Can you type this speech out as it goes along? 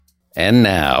And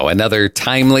now, another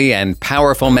timely and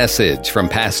powerful message from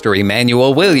Pastor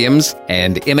Emmanuel Williams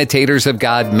and Imitators of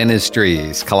God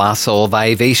Ministries, Colossal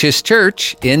Vivacious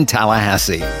Church in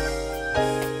Tallahassee.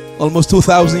 Almost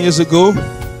 2,000 years ago,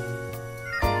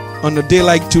 on a day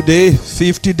like today,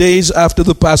 50 days after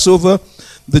the Passover,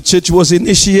 the church was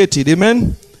initiated.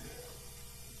 Amen?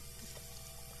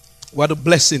 What a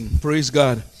blessing. Praise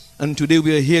God. And today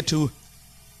we are here to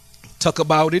talk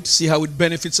about it, see how it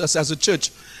benefits us as a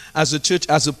church,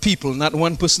 as a people, not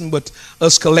one person, but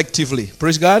us collectively.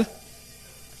 Praise God.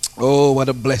 Oh, what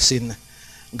a blessing.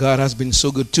 God has been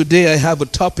so good. Today I have a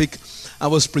topic I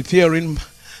was preparing,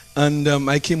 and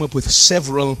I came up with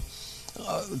several.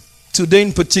 Today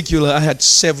in particular, I had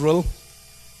several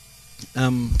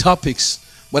topics,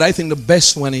 but I think the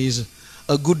best one is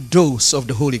a good dose of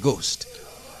the Holy Ghost.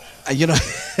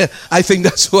 I think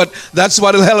that's what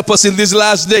will help us in these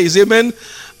last days. Amen.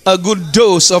 A good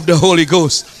dose of the Holy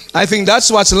Ghost. I think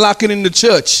that's what's lacking in the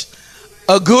church.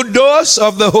 A good dose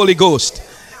of the Holy Ghost.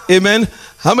 Amen.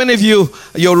 How many of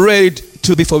you're ready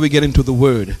before we get into the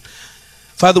word?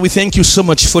 Father, we thank you so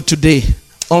much for today.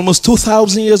 Almost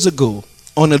 2,000 years ago,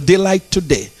 on a day like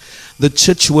today, the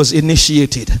church was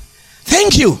initiated.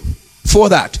 Thank you for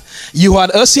that. You had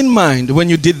us in mind when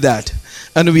you did that.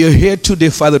 And we are here today,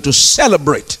 Father, to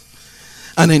celebrate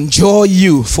and enjoy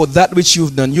you for that which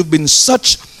you've done. You've been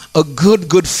such a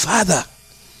good Father.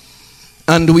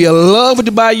 And we are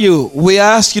loved by you. We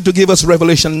ask you to give us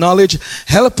revelation knowledge.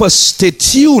 Help us stay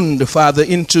tuned, Father,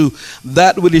 into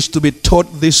that which is to be taught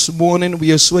this morning.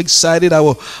 We are so excited.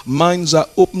 Our minds are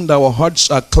opened. Our hearts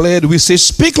are cleared. We say,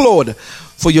 speak, Lord,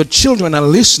 for your children are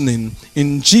listening.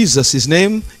 In Jesus'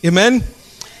 name, amen.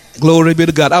 Glory be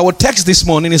to God. Our text this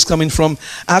morning is coming from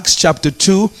Acts chapter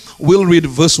 2. We'll read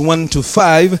verse 1 to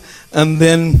 5, and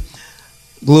then,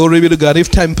 glory be to God, if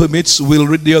time permits, we'll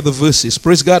read the other verses.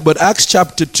 Praise God. But Acts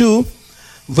chapter 2,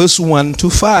 verse 1 to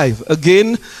 5.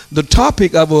 Again, the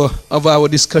topic of our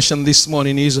discussion this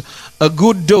morning is a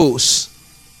good dose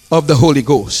of the Holy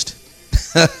Ghost.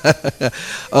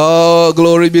 Oh,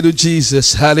 glory be to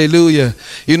Jesus. Hallelujah.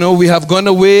 You know, we have gone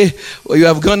away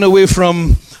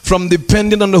from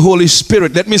depending on the Holy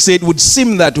Spirit. Let me say, it would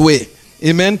seem that way.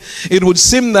 Amen. It would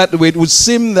seem that way. It would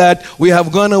seem that we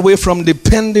have gone away from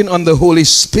depending on the Holy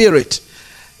Spirit.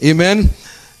 Amen.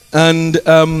 And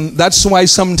that's why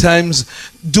sometimes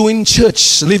doing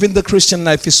church, living the Christian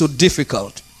life is so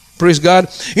difficult. Praise God.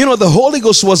 You know, the Holy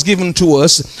Ghost was given to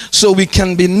us so we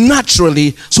can be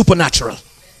naturally supernatural.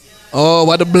 Oh,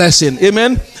 what a blessing.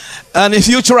 Amen. And if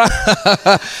you try,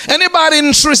 anybody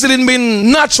interested in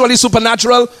being naturally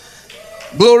supernatural?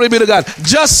 Glory be to God.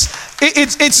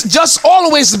 It's just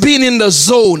always being in the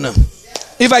zone.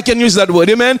 If I can use that word,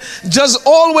 amen. Just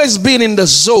always being in the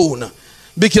zone,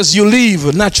 because you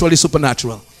live naturally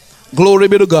supernatural. Glory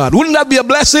be to God. Wouldn't that be a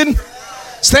blessing?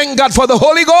 Thank God for the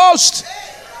Holy Ghost.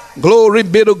 Glory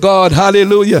be to God.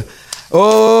 Hallelujah.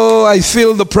 Oh, I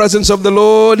feel the presence of the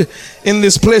Lord in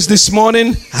this place this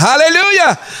morning.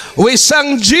 Hallelujah. We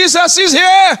sang Jesus is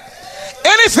here.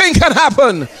 Anything can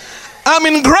happen. I'm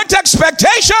in great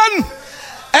expectation.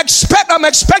 I'm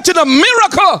expecting a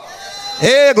miracle.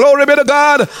 Hey, glory be to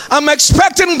God. I'm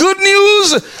expecting good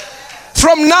news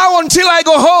from now until I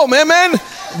go home. Amen.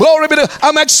 Glory be to God.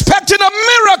 I'm expecting a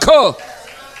miracle.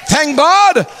 Thank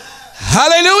God.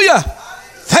 Hallelujah.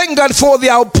 Thank God for the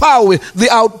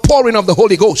outpouring of the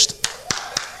Holy Ghost.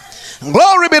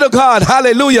 Glory be to God.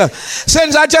 Hallelujah.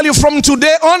 Since I tell you, from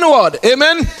today onward,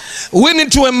 amen, we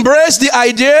need to embrace the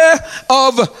idea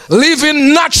of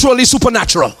living naturally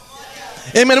supernatural.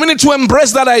 Amen. We need to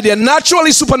embrace that idea.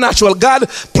 Naturally supernatural. God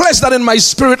placed that in my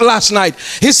spirit last night.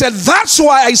 He said, that's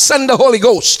why I send the Holy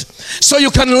Ghost. So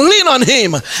you can lean on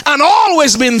him and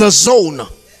always be in the zone.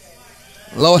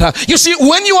 Lord, you see,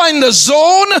 when you are in the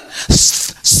zone,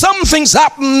 some things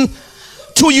happen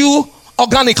to you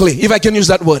organically, if I can use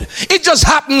that word. It just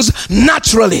happens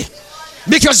naturally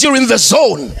because you're in the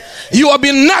zone. You are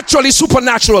being naturally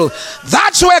supernatural.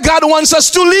 That's where God wants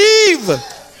us to live.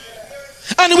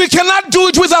 And we cannot do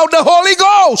it without the Holy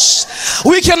Ghost.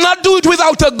 We cannot do it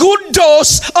without a good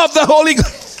dose of the Holy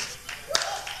Ghost.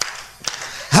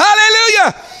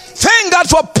 Hallelujah. Thank God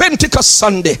for Pentecost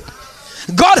Sunday.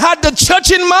 God had the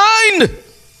church in mind.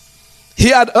 He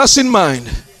had us in mind.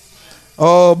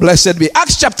 Oh, blessed be.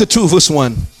 Acts chapter 2 verse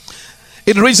 1.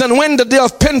 It reads, and when the day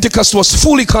of Pentecost was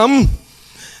fully come,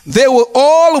 they were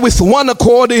all with one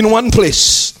accord in one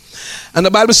place. And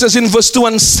the Bible says in verse 2,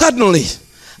 and suddenly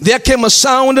there came a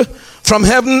sound from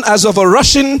heaven as of a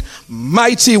rushing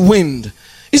mighty wind.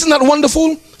 Isn't that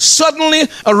wonderful? Suddenly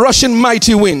a rushing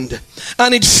mighty wind.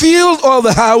 And it filled all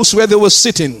the house where they were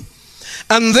sitting.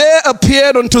 And there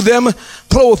appeared unto them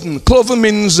cloven. Cloven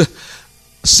means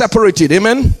separated.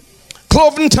 Amen.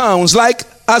 Cloven tongues like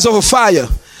as of a fire.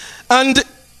 And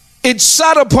it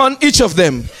sat upon each of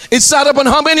them. It sat upon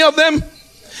how many of them?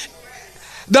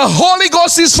 The Holy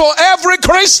Ghost is for every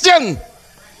Christian.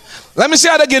 Let me say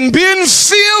that again. Being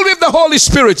filled with the Holy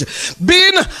Spirit,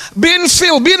 being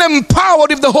filled, being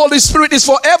empowered with the Holy Spirit is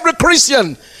for every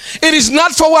Christian. It is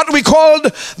not for what we called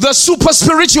the super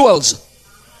spirituals.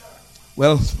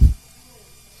 Well,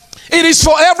 it is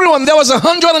for everyone. There was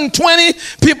 120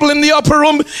 people in the upper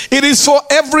room. It is for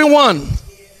everyone.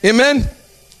 Amen.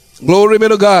 Glory be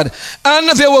to God. And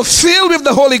they were filled with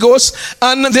the Holy Ghost,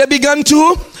 and they began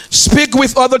to speak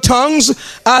with other tongues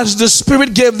as the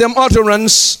Spirit gave them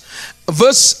utterance.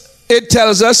 Verse 8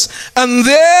 tells us, and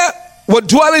there were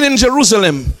dwelling in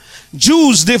Jerusalem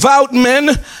Jews, devout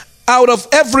men out of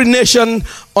every nation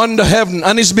under heaven.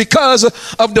 And it's because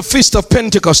of the feast of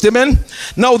Pentecost. Amen.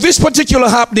 Now this particular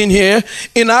happening here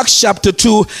in Acts chapter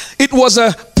 2, it was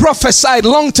prophesied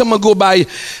long time ago by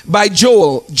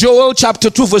Joel. Joel chapter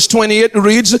 2 verse 28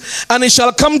 reads, and it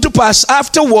shall come to pass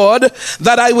afterward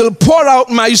that I will pour out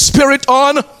my spirit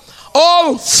on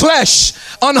all flesh.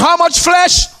 On how much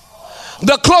flesh?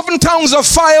 The cloven tongues of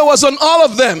fire was on all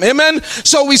of them. Amen.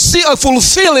 So we see a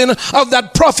fulfilling of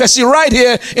that prophecy right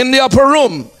here in the upper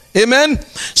room. Amen.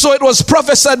 So it was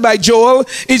prophesied by Joel.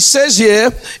 It says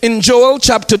here in Joel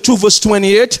chapter 2 verse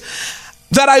 28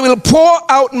 that I will pour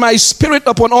out my spirit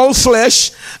upon all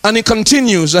flesh. And he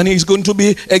continues, and he's going to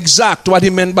be exact what he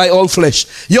meant by all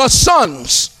flesh. Your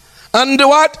sons and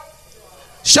what?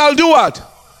 Shall do what?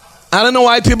 I don't know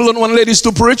why people don't want ladies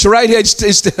to preach. Right here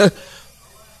it's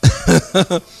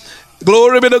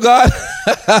glory be to God.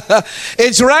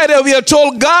 It's right there. We are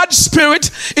told God's Spirit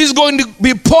is going to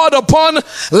be poured upon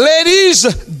ladies,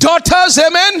 daughters.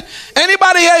 Amen.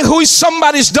 Anybody here who is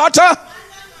somebody's daughter?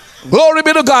 Glory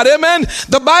be to God. Amen.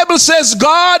 The Bible says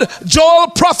Joel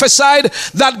prophesied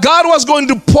that God was going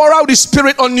to pour out his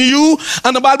Spirit on you,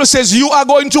 and the Bible says you are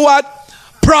going to what?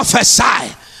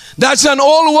 Prophesy. That's an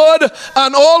old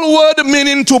word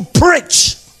meaning to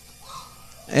preach.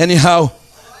 Anyhow,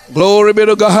 glory be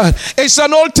to God. It's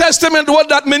an Old Testament word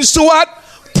that means to what?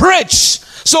 Preach.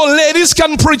 So ladies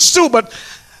can preach too, but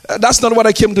that's not what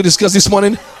I came to discuss this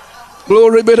morning.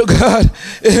 Glory be to God.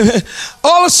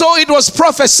 Also, it was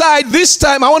prophesied this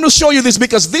time. I want to show you this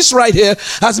because this right here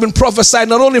has been prophesied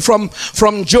not only from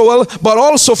Joel, but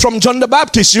also from John the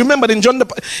Baptist. You remember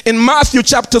in Matthew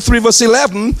chapter 3 verse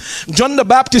 11, John the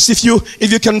Baptist, if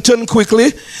you can turn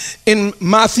quickly, in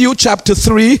Matthew chapter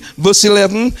 3 verse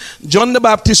 11, John the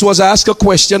Baptist was asked a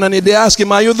question, and they asked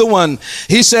him, are you the one?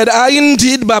 He said, I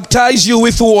indeed baptize you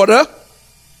with water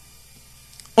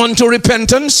unto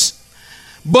repentance.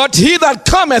 But he that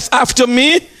cometh after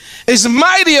me is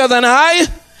mightier than I,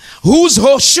 whose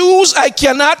shoes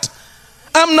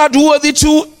I'm not worthy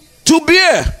to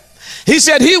bear. He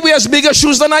said, he wears bigger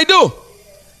shoes than I do.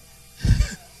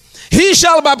 He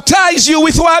shall baptize you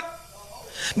with what?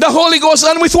 The Holy Ghost,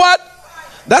 and with what?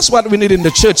 That's what we need in the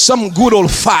church, some good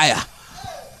old fire.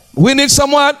 We need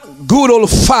somewhat good old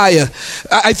fire.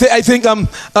 I think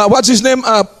what's his name?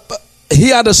 He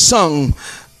had a song.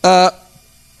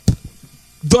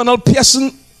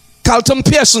 Carlton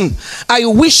Pearson. I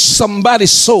wish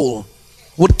somebody's soul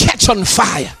would catch on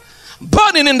fire,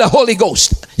 burning in the Holy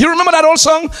Ghost. You remember that old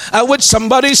song? I wish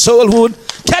somebody's soul would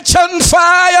catch on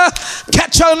fire,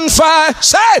 catch on fire.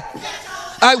 Say,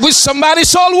 I wish somebody's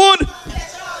soul would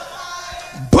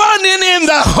burning in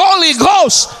the Holy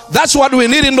Ghost. That's what we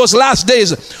need in those last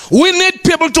days. We need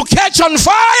people to catch on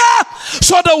fire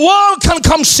so the world can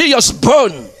come see us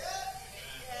burn.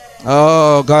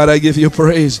 Oh, God, I give you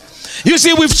praise. You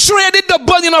see, we've traded the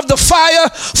burning of the fire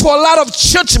for a lot of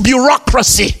church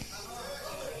bureaucracy.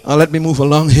 Let me move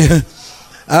along here.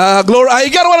 Glory. You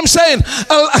get what I'm saying?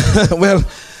 Well,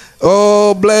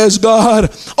 oh, bless God.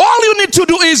 All you need to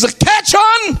do is catch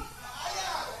on.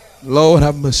 Lord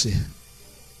have mercy.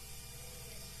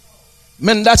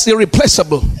 Man, that's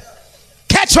irreplaceable.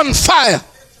 Catch on fire.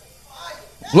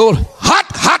 Lord, hot,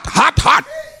 hot, hot, hot.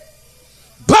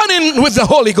 Burning with the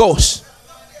Holy Ghost.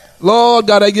 Lord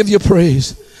God, I give you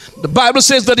praise. The Bible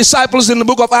says the disciples in the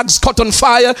book of Acts caught on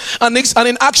fire, and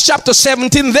in Acts chapter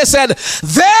 17 they said,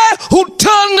 they who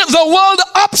turned the world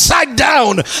upside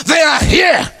down, they are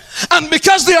here. And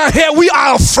because they are here, we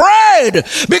are afraid,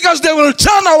 because they will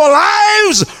turn our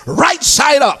lives right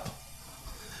side up.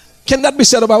 Can that be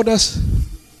said about us?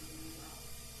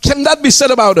 Can that be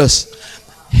said about us?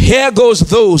 Here goes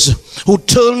those who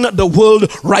turn the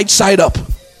world right side up.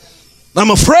 I'm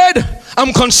afraid,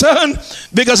 I'm concerned,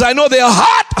 because I know they are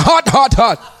hot, hot, hot,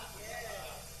 hot.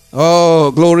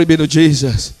 Oh, glory be to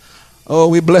Jesus. Oh,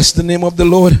 we bless the name of the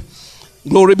Lord.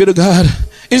 Glory be to God.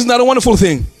 Isn't that a wonderful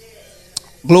thing?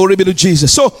 Glory be to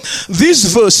Jesus. So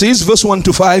these verses, verse 1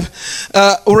 to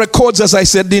 5, records, as I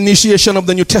said, the initiation of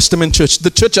the New Testament church. The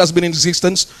church has been in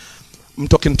existence. I'm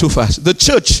talking too fast. The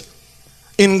church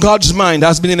in God's mind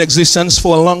has been in existence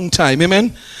for a long time.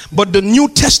 Amen. But the New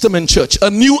Testament church, a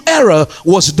new era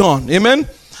was dawned. Amen.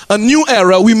 A new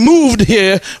era. We moved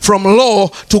here from law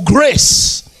to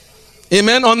grace.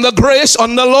 Amen. On the grace,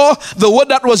 on the law, the word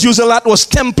that was used a lot was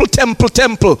temple, temple,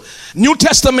 temple. New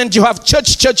Testament, you have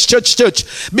church, church, church,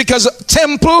 church. Because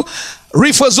temple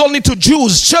refers only to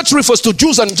Jews. Church refers to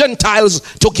Jews and Gentiles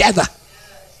together.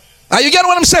 You get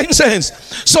what I'm saying, saints?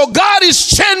 So God is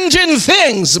changing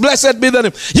things. Blessed be the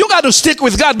name. You got to stick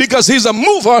with God because He's a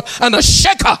mover and a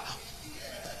shaker.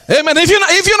 Amen.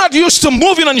 If you're not used to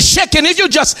moving and shaking, if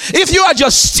you are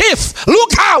just stiff,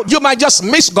 look out. You might just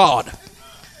miss God.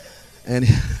 And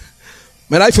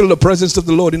man, I feel the presence of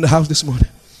the Lord in the house this morning.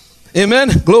 Amen.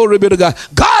 Glory be to God.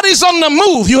 God is on the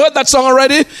move. You heard that song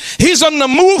already? He's on the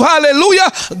move.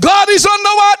 Hallelujah. God is on the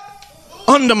what?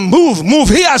 On the move. Move.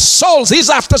 He has souls. He's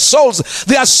after souls.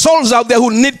 There are souls out there who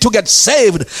need to get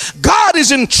saved. God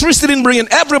is interested in bringing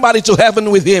everybody to heaven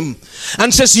with Him.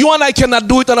 And says, you and I cannot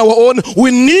do it on our own.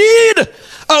 We need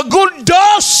a good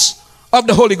dose of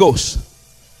the Holy Ghost.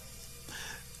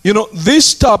 You know,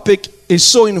 this topic is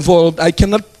so involved, I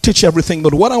cannot teach everything,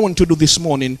 but what I want to do this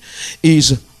morning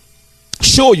is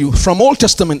show you from Old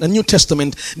Testament and New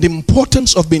Testament the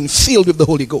importance of being filled with the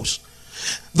Holy Ghost.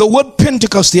 The word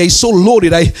Pentecost here is so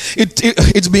loaded,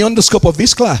 it's beyond the scope of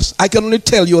this class. I can only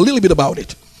tell you a little bit about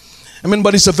it. Amen,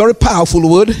 but it's a very powerful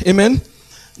word. Amen.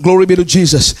 Glory be to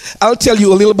Jesus. I'll tell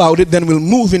you a little about it, then we'll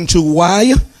move into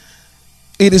why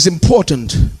it is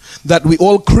important that we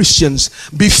all Christians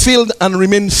be filled and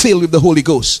remain filled with the Holy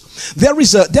Ghost. There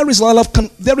is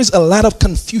a lot of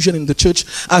confusion in the church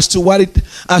as to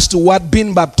what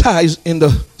being baptized in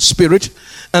the Spirit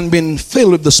and being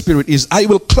filled with the Spirit is. I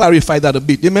will clarify that a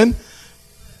bit. Amen.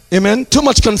 Amen. Too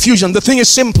much confusion. The thing is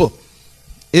simple.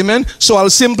 Amen. So I'll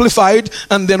simplify it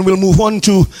and then we'll move on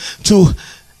to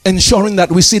ensuring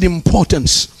that we see the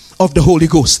importance of the Holy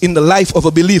Ghost in the life of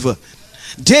a believer.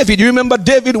 David, you remember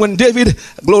David, when David,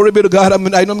 glory be to God,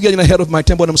 I know I'm getting ahead of my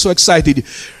time, but I'm so excited.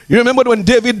 You remember when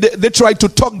David, they tried to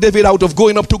talk David out of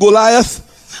going up to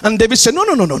Goliath? And David said, no.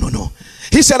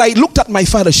 He said, I looked at my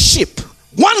father's sheep.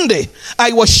 One day,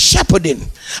 I was shepherding.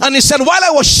 And he said, while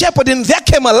I was shepherding, there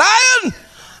came a lion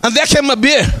and there came a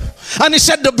bear. And he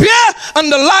said, the bear and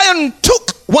the lion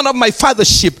took one of my father's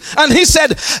sheep. And he said,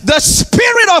 the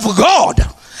Spirit of God,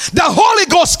 the Holy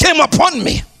Ghost came upon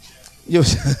me.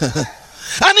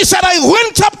 And he said, I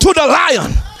went up to the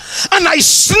lion and I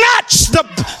snatched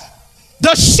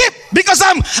the sheep because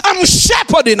I'm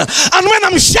shepherding. And when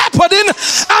I'm shepherding,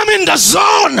 I'm in the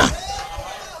zone.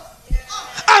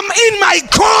 I'm in my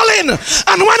calling.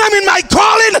 And when I'm in my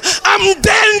calling, I'm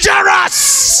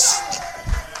dangerous.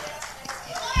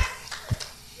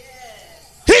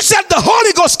 He said the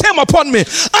Holy Ghost came upon me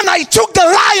and I took the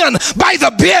lion by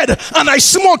the beard and I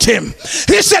smote him.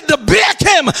 He said the bear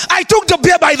came, I took the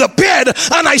bear by the beard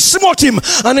and I smote him.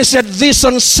 And he said this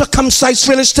uncircumcised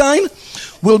Philistine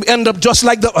will end up just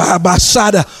like the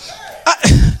Abasada.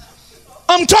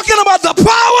 I'm talking about the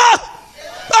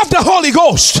power of the Holy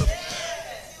Ghost.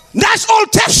 That's Old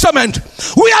Testament.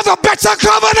 We have a better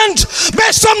covenant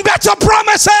based on better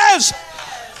promises.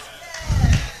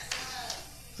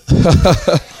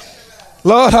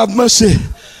 Lord have mercy.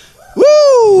 Woo!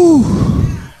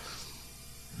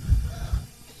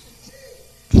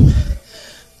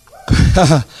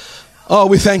 Oh,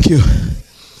 we thank you,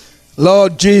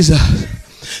 Lord Jesus.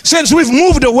 Since we've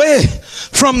moved away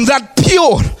from that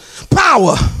pure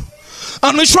power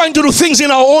and we're trying to do things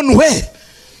in our own way,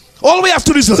 all we have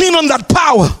to do is lean on that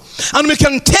power and we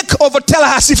can take over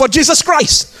Tallahassee for Jesus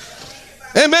Christ.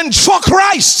 Amen. For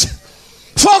Christ.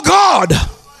 For God.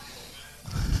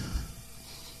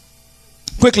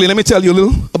 Quickly, let me tell you a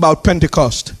little about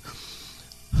Pentecost.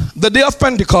 The day of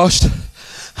Pentecost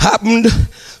happened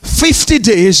 50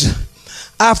 days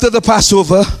after the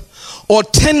Passover, or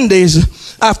 10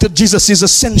 days after Jesus'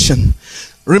 ascension.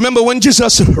 Remember when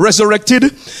Jesus resurrected,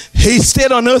 he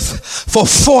stayed on earth for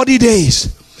 40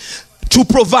 days to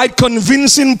provide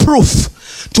convincing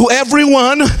proof to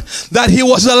everyone that he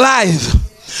was alive.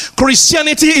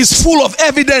 Christianity is full of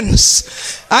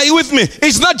evidence. Are you with me?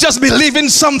 It's not just believing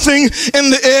something in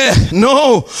the air.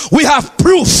 No, we have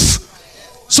proof.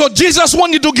 So Jesus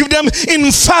wanted to give them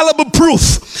infallible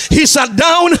proof. He sat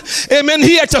down, amen.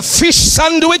 He ate a fish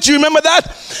sandwich. You remember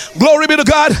that? Glory be to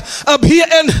God. Up here,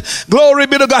 and glory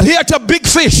be to God. He ate a big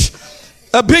fish.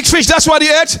 A big fish, that's what he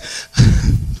ate.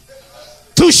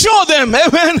 To show them,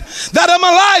 amen, that I'm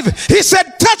alive. He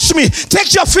said, touch me.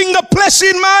 Take your finger, place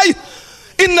in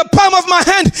the palm of my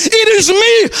hand. It is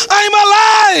me. I'm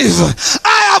alive.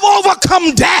 I have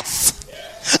overcome death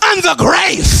and the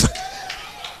grave.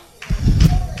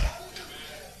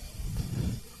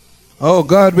 Oh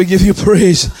God, we give you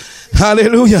praise.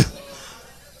 Hallelujah.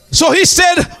 So he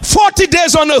said 40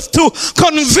 days on earth to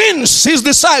convince his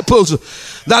disciples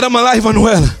that I'm alive and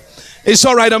well. It's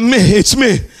all right, I'm me. It's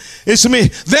me. It's me.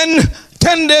 Then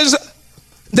 10 days,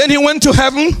 then he went to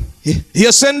heaven. He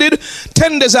ascended.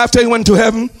 10 days after he went to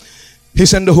heaven, he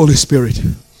sent the Holy Spirit.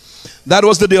 That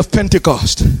was the day of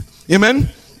Pentecost. Amen.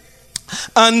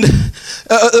 And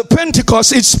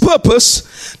Pentecost, its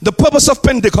purpose, the purpose of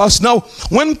Pentecost. Now,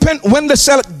 when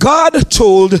God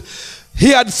told, he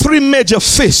had three major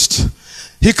feasts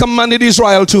he commanded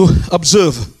Israel to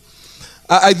observe.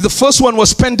 The first one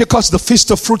was Pentecost, the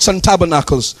Feast of Fruits and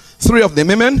Tabernacles. Three of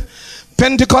them, amen.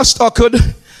 Pentecost occurred,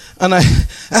 and I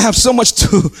have so much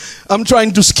I'm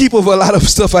trying to skip over a lot of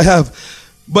stuff I have.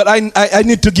 But I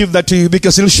need to give that to you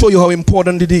because it'll show you how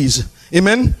important it is.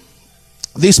 Amen.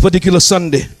 This particular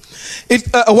Sunday.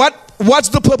 What's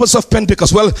the purpose of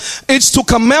Pentecost? Well, it's to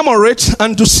commemorate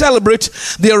and to celebrate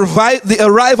the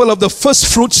arrival of the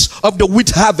first fruits of the wheat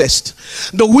harvest.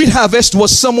 The wheat harvest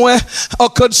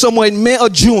occurred somewhere in May or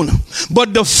June.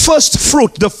 But the first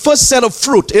fruit, the first set of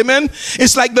fruit, amen,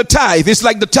 it's like the tithe. It's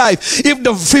like the tithe. If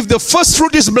the first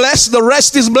fruit is blessed, the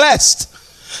rest is blessed.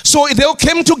 So they all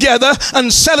came together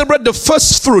and celebrate the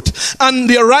first fruit and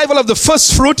the arrival of the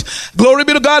first fruit. Glory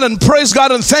be to God and praise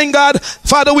God and thank God.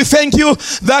 Father, we thank you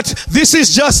that this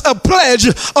is just a pledge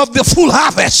of the full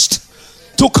harvest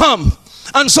to come.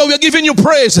 And so we're giving you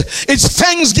praise. It's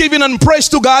thanksgiving and praise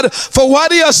to God for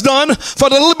what he has done, for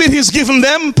the little bit he's given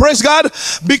them. Praise God,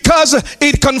 because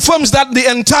it confirms that the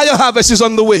entire harvest is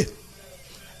on the way.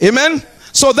 Amen.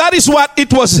 So that is what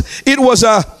it was.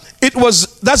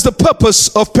 That's the purpose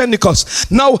of Pentecost.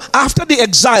 Now, after the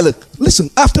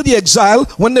exile,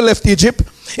 when they left Egypt,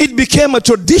 it became a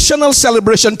traditional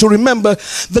celebration to remember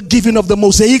the giving of the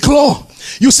Mosaic law.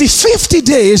 You see, 50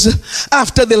 days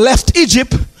after they left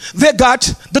Egypt, they got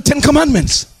the 10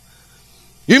 Commandments.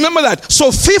 You remember that?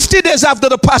 So 50 days after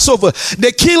the Passover,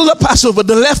 they killed the Passover,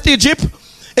 they left Egypt.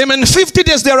 Amen. 50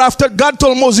 days thereafter, God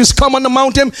told Moses, come on the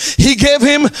mountain. He gave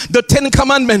him the 10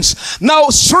 Commandments. Now,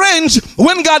 strange,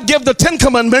 when God gave the 10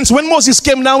 Commandments, when Moses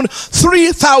came down,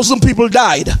 3,000 people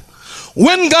died.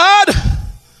 When God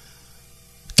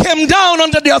came down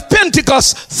on the day of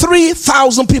Pentecost,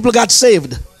 3,000 people got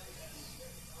saved.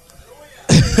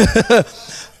 You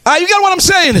get what I'm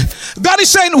saying? God is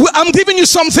saying, I'm giving you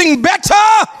something better.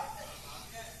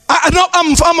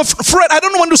 I'm afraid, I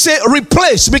don't want to say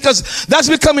replace, because that's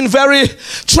becoming very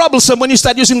troublesome when you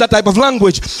start using that type of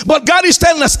language. But God is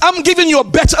telling us, I'm giving you a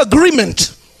better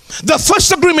agreement. The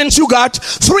first agreement you got,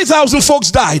 3,000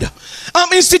 folks died.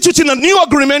 I'm instituting a new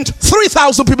agreement,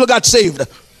 3,000 people got saved.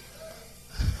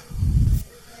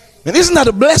 And isn't that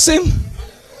a blessing?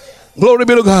 Glory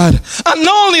be to God. And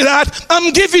not only that,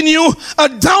 I'm giving you a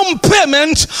down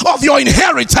payment of your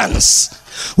inheritance,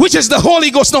 which is the Holy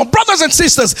Ghost. Now, brothers and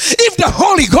sisters, if the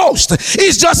Holy Ghost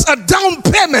is just a down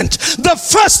payment, the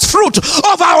first fruit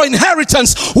of our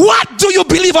inheritance, what do you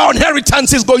believe our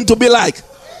inheritance is going to be like?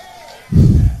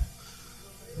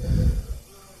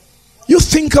 You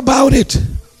think about it.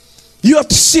 You have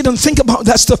to sit and think about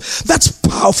that stuff. That's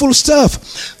powerful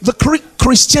stuff. The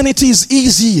Christianity is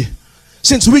easy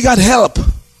since we got help.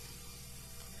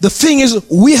 The thing is,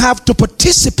 we have to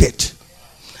participate.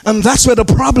 And that's where the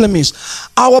problem is.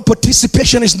 Our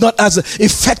participation is not as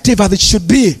effective as it should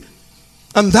be.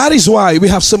 And that is why we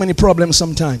have so many problems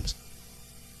sometimes.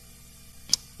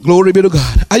 Glory be to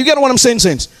God. Are you getting what I'm saying,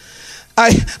 saints?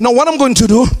 Now what I'm going to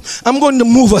do, I'm going to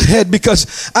move ahead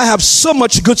because I have so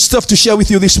much good stuff to share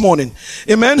with you this morning.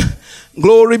 Amen.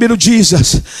 Glory be to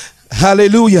Jesus.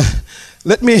 Hallelujah.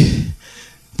 Let me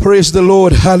praise the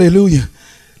Lord. Hallelujah.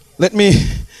 Let me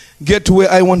get to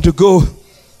where I want to go.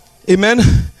 Amen.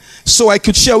 So I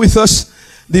could share with us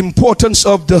the importance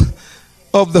of the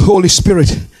Holy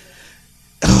Spirit.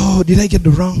 Oh, did I get the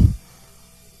wrong?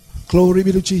 Glory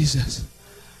be to Jesus.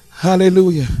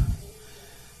 Hallelujah.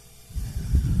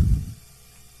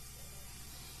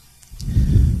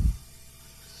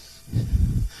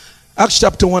 Acts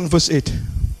chapter 1 verse 8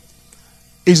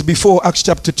 is before Acts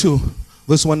chapter 2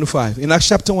 verse 1 to 5. In Acts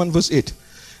chapter 1 verse 8,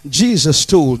 Jesus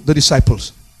told the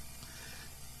disciples,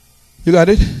 You got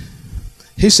it?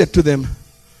 He said to them,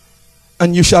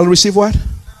 and you shall receive what?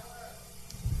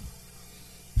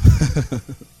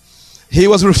 He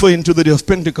was referring to the day of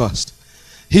Pentecost.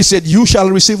 He said, you shall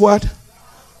receive what?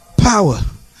 Power.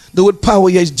 The word power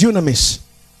here is dunamis.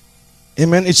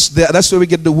 Amen. That's where we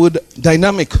get the word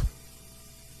dynamic.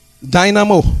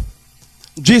 Dynamo.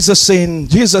 Jesus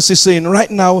is saying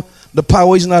right now the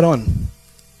power is not on.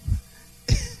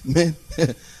 Amen.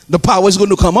 The power is going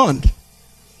to come on.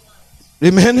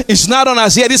 Amen. It's not on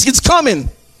us yet. It's coming.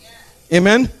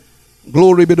 Amen.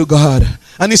 Glory be to God.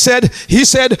 And he said,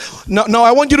 now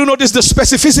I want you to notice the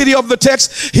specificity of the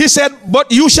text. He said,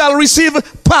 but you shall receive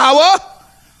power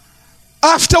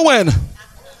after when?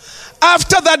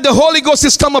 After that the Holy Ghost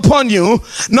is come upon you.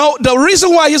 Now the reason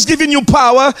why he's giving you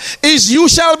power is you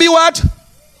shall be what?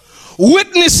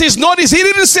 Witnesses. Notice he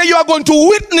didn't say you are going to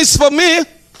witness for me.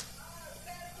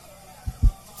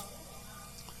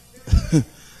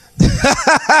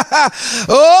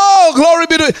 Oh, glory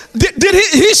be to did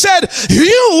he said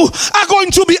you are going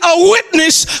to be a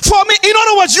witness for me. In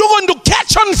other words, you're going to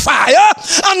catch on fire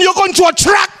and you're going to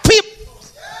attract people.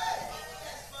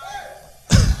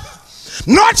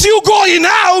 Not you going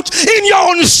out in your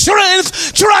own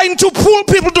strength trying to pull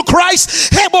people to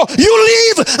Christ. Hey, boy, you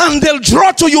leave and they'll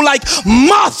draw to you like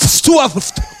moths to a...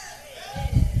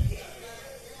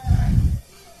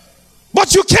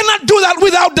 But you cannot do that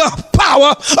without the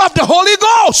power of the Holy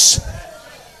Ghost.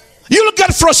 You'll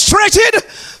get frustrated.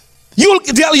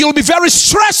 You'll be very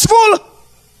stressful.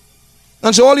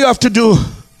 And so all you have to do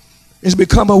is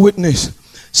become a witness.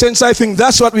 Since I think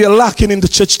that's what we are lacking in the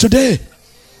church today.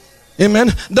 Amen.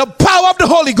 The power of the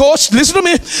Holy Ghost, listen to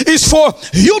me, is for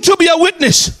you to be a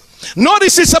witness.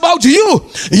 Notice it's about you.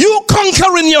 You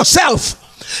conquering yourself.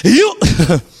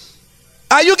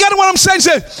 Are you getting what I'm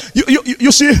saying?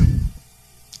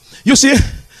 You see,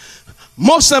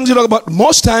 most times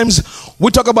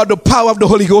we talk about the power of the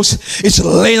Holy Ghost. It's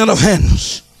laying on of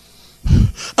hands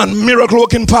and miracle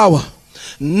working power.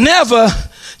 Never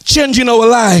changing our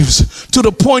lives to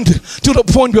the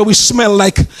point where we smell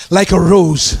like a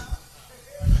rose.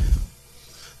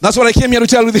 That's what I came here to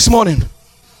tell you this morning.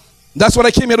 That's what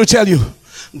I came here to tell you.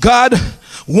 God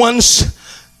wants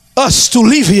us to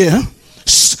live here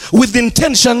with the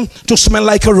intention to smell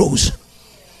like a rose.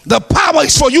 The power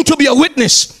is for you to be a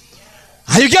witness.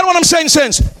 You get what I'm saying,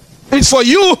 saints? It's for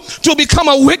you to become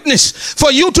a witness.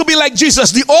 For you to be like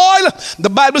Jesus. The oil, the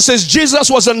Bible says Jesus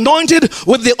was anointed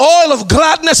with the oil of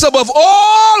gladness above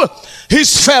all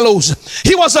his fellows.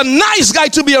 He was a nice guy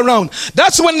to be around.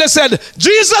 That's when they said,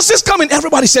 Jesus is coming.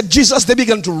 Everybody said Jesus. They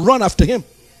began to run after him.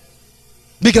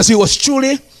 Because he was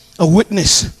truly a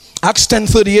witness. Acts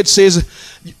 10:38 says,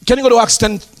 can you go to Acts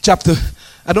 10 chapter?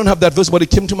 I don't have that verse, but it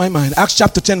came to my mind. Acts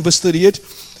chapter 10 verse 38.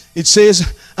 It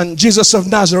says, and Jesus of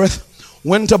Nazareth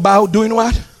went about doing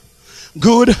what?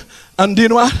 Good and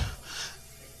doing what?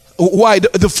 Why?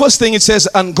 The first thing it says,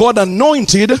 and God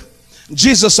anointed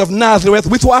Jesus of Nazareth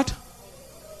with what?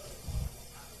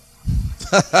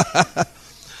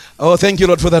 Oh, thank you,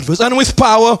 Lord, for that verse. And with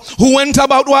power, who went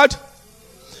about what?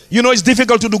 You know, it's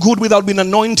difficult to do good without being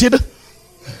anointed.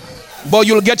 But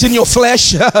you'll get in your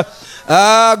flesh.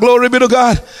 Glory be to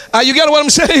God. You get what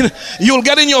I'm saying? You'll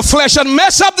get in your flesh and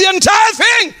mess up the entire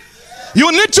thing. You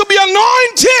need to be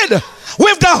anointed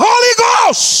with the Holy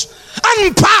Ghost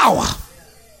and power.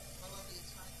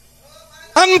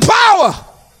 And power.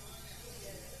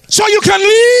 So you can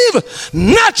live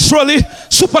naturally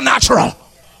supernatural.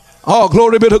 Oh,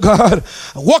 glory be to God.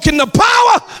 Walk in the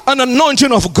power and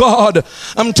anointing of God.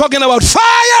 I'm talking about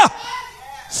fire.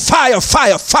 Fire,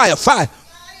 fire, fire, fire.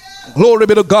 Glory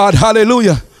be to God.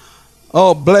 Hallelujah.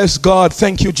 Oh, bless God.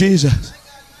 Thank you, Jesus.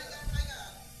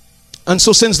 And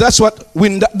so since that's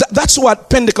what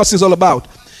Pentecost is all about.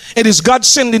 It is God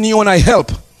sending you and I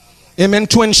help. Amen.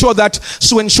 To ensure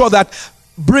that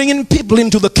bringing people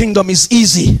into the kingdom is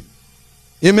easy.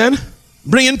 Amen.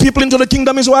 Bringing people into the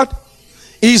kingdom is what?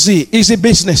 Easy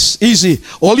business, easy.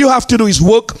 All you have to do is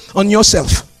work on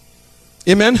yourself.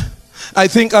 Amen. I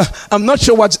think, I'm not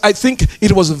sure I think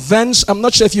it was Vance. I'm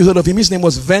not sure if you heard of him. His name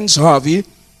was Vance Harvey.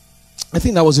 I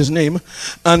think that was his name.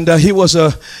 And he was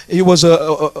an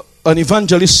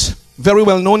evangelist, very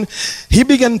well known. He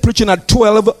began preaching at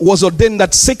 12, was ordained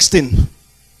at 16.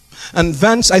 And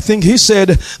Vance, I think he said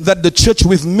that the church,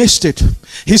 we've missed it.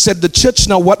 He said the church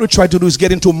now, what we try to do is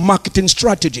get into marketing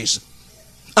strategies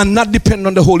and not depend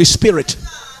on the Holy Spirit.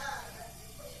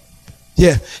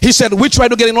 Yeah, he said we try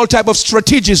to get in all type of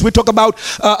strategies. We talk about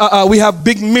we have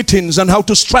big meetings and how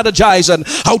to strategize and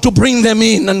how to bring them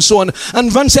in and so on. And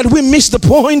Van said we missed the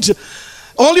point.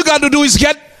 All you got to do is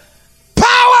get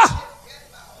power.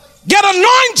 get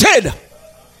anointed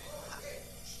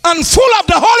and full of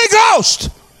the Holy Ghost,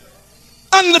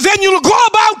 and then you'll go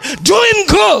about doing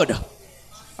good.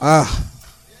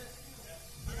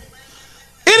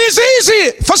 It is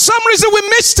easy. For some reason we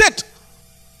missed it.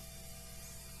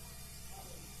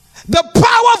 The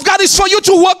power of God is for you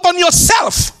to work on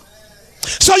yourself,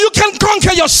 so you can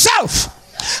conquer yourself,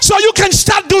 so you can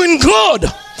start doing good.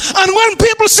 And when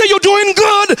people see you doing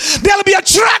good, they'll be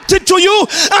attracted to you,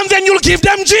 and then you'll give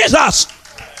them Jesus.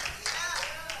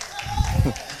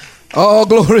 Oh,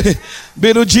 glory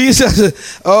be to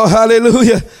Jesus. Oh,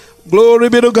 hallelujah. Glory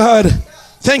be to God.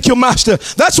 Thank you, Master.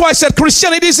 That's why I said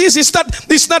Christianity is easy.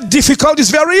 It's not difficult.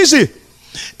 It's very easy.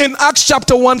 In Acts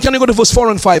chapter 1, can you go to verse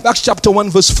 4 and 5? Acts chapter 1,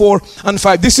 verse 4 and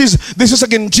 5. This is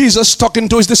again Jesus talking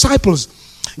to his disciples,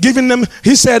 giving them,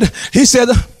 he said,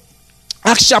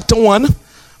 Acts chapter 1,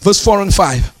 verse 4 and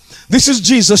 5. This is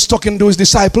Jesus talking to his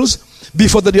disciples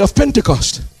before the day of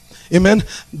Pentecost. Amen.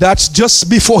 That's just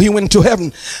before he went to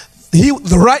heaven.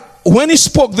 When he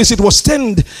spoke this,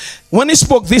 when he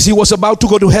spoke this, he was about to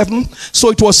go to heaven. So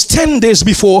it was 10 days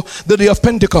before the day of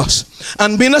Pentecost.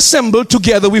 And being assembled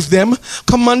together with them,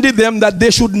 commanded them that they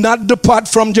should not depart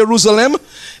from Jerusalem.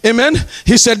 Amen.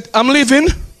 He said, I'm leaving.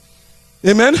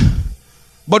 Amen.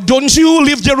 But don't you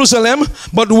leave Jerusalem,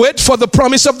 but wait for the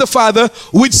promise of the Father,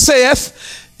 which saith,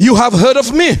 you have heard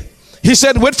of me. He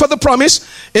said, wait for the promise.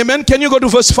 Amen. Can you go to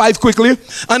verse 5 quickly?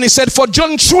 And he said, for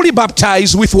John truly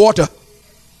baptized with water.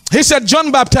 He said,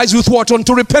 John baptized with water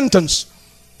unto repentance.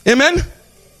 Amen.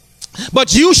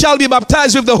 But you shall be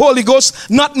baptized with the Holy Ghost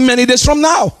not many days from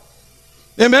now.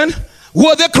 Amen.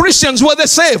 Were they Christians? Were they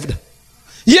saved?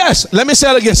 Yes. Let me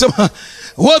say it again.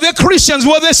 Were they Christians?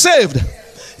 Were they saved?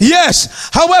 Yes.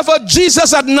 However,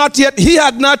 Jesus had not yet, he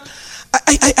had not.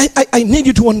 I need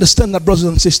you to understand that, brothers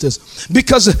and sisters,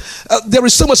 because there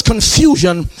is so much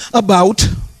confusion about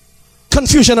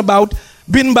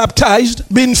being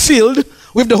baptized, being filled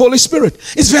with the Holy Spirit.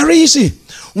 It's very easy.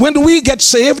 When we get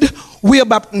saved,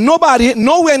 nowhere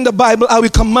in the Bible are we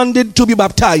commanded to be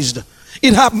baptized.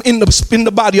 It happened in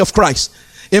the body of Christ.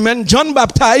 Amen. John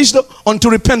baptized unto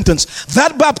repentance.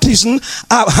 That baptism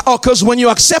occurs when you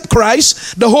accept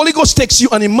Christ. The Holy Ghost takes you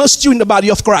and immerses you in the body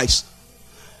of Christ.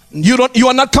 You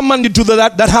are not commanded to do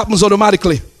that. That happens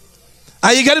automatically.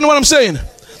 Are you getting what I'm saying?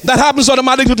 That happens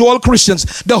automatically to all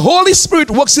Christians. The Holy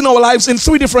Spirit works in our lives in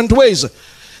 3 different ways.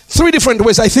 3 different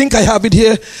ways. I think I have it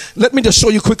here. Let me just show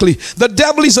you quickly. The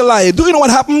devil is a liar. Do you know what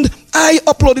happened? I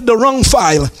uploaded the wrong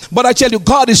file. But I tell you,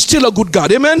 God is still a good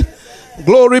God. Amen.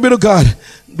 Glory be to God.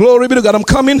 Glory be to God. I'm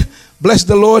coming. Bless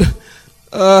the Lord.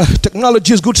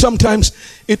 Technology is good sometimes.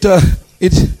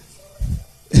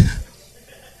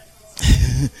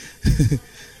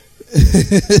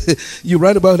 You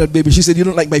right about that, baby. She said, you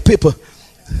don't like my paper.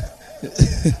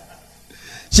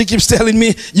 She keeps telling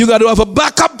me, you got to have a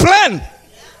backup plan.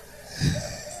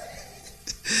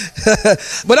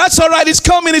 But that's all right. It's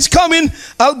coming.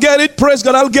 I'll get it. Praise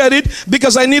God, I'll get it.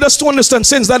 Because I need us to understand,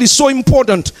 since that is so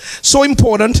important,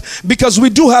 because we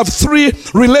do have 3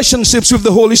 relationships with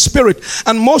the Holy Spirit,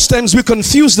 and most times we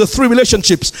confuse the 3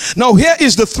 relationships. Now here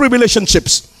is the 3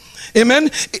 relationships. Amen.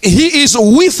 He is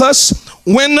with us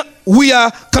when we are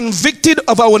convicted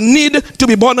of our need to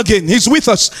be born again. He's with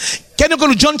us. Can you go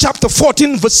to John chapter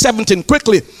 14 verse 17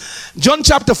 quickly? John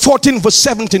chapter 14 verse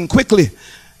 17 quickly.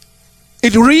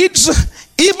 It reads,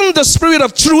 even the Spirit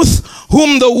of truth,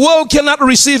 whom the world cannot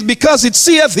receive, because it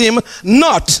seeth him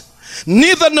not,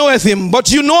 neither knoweth him, but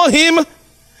you know him,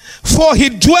 for he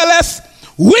dwelleth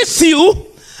with you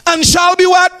and shall be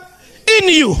what? In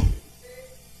you.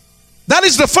 That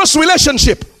is the first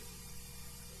relationship.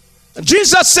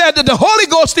 Jesus said that the Holy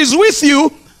Ghost is with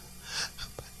you,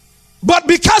 but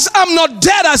because I'm not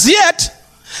dead as yet,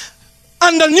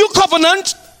 and the new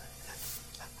covenant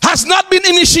has not been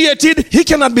initiated, he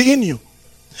cannot be in you,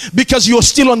 because you're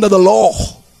still under the law.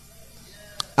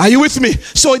 Are you with me?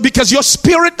 So because your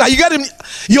spirit, are you getting?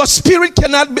 Your spirit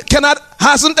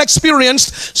hasn't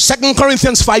experienced 2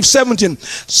 Corinthians 5:17.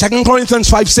 2 Corinthians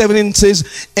 5:17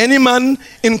 says, any man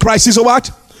in Christ is a what?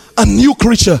 A new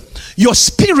creature. Your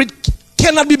spirit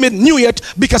cannot be made new yet,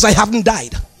 because I haven't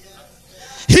died.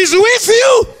 He's with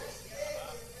you.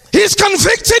 He's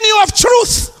convicting you of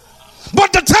truth.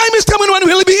 But the time is coming when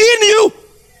he'll be in you.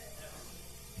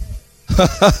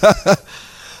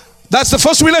 That's the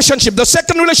first relationship. The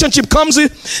second relationship comes in.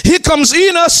 He comes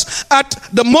in us at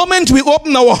the moment we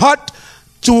open our heart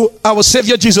to our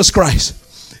Savior Jesus Christ.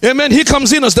 Amen. He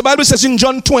comes in us. The Bible says in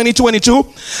John 20:22,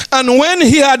 and when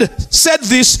he had said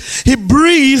this, he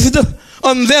breathed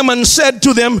on them and said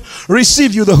to them,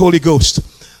 receive you the Holy Ghost.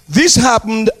 This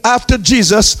happened after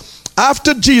Jesus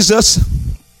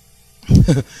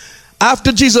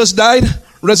After Jesus died,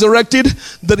 resurrected,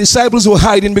 the disciples were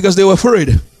hiding because they were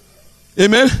afraid.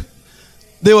 Amen?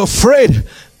 They were afraid.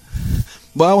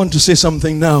 But I want to say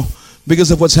something now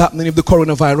because of what's happening with the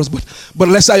coronavirus. But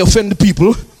lest I offend the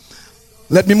people,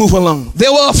 let me move along. They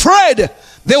were afraid.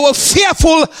 They were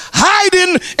fearful,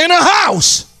 hiding in a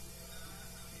house.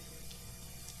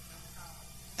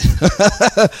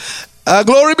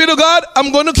 Glory be to God.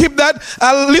 I'm going to keep that.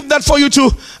 I'll leave that for you too.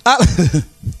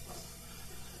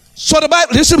 So the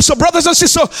Bible, listen, so brothers and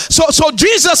sisters, so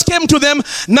Jesus came to them.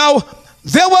 Now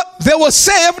they were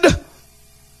saved,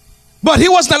 but he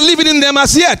was not living in them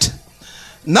as yet.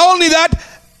 Not only that,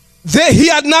 he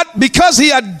had not, because he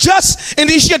had just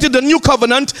initiated the new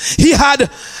covenant, he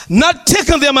had not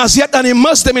taken them as yet and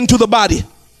immersed them into the body.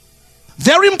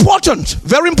 Very important,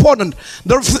 very important.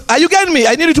 Are you getting me?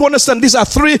 I need you to understand these are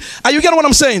three. Are you getting what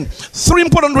I'm saying? Three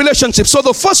important relationships. So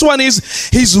the first one is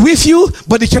he's with you,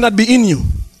 but he cannot be in you.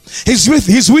 He's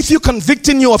with you,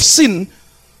 convicting you of sin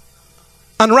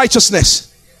and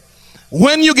righteousness.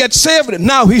 When you get saved,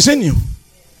 now he's in you.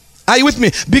 Are you with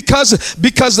me?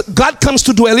 Because God comes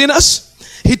to dwell in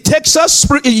us. He takes us.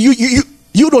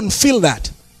 You don't feel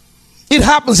that. It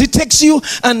happens. He takes you,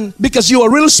 and because you are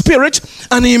a real spirit,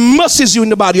 and he immerses you in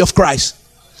the body of Christ.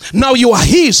 Now you are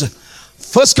his.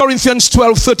 1 Corinthians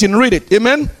 12:13. Read it.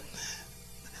 Amen.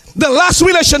 The last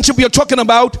relationship we are talking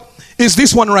about is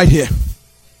this one right here.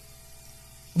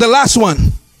 The last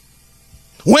one.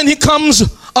 When he comes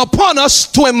upon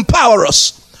us to empower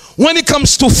us. When he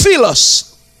comes to fill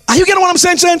us. Are you getting what I'm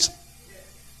saying, saints?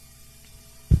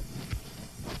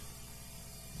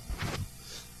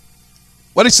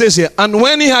 What it says here. And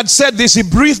when he had said this, he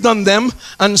breathed on them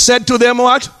and said to them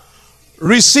what?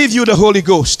 Receive you the Holy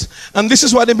Ghost. And this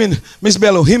is what he meant, Miss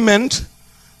Bello. He meant,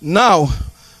 now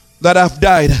that I've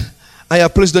died, I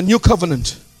have placed the new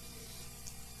covenant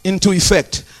into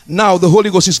effect. Now the Holy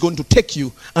Ghost is going to take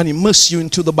you and immerse you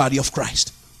into the body of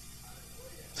Christ.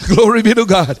 Glory be to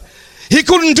God. He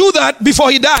couldn't do that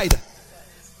before he died.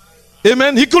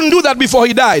 Amen. He couldn't do that before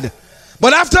he died.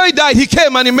 But after he died, he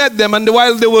came and he met them. And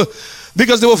while they were,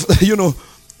 because they were,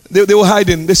 they were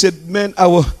hiding. They said, man,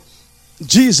 our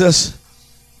Jesus,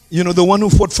 the one who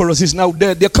fought for us is now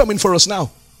dead. They're coming for us now.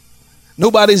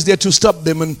 Nobody's there to stop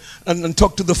them and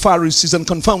talk to the Pharisees and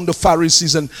confound the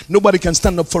Pharisees. And nobody can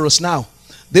stand up for us now.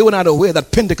 They were not aware that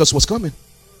Pentecost was coming.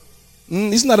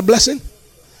 Isn't that a blessing?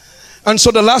 And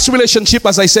so the last relationship,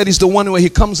 as I said, is the one where he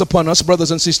comes upon us, brothers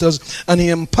and sisters, and he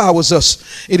empowers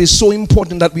us. It is so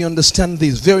important that we understand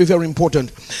this. Very, very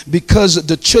important. Because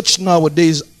the church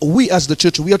nowadays, we as the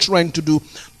church, we are trying to do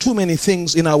too many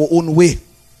things in our own way.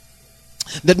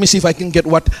 Let me see if I can get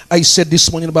what I said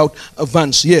this morning about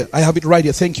Vance. Yeah, I have it right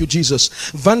here. Thank you,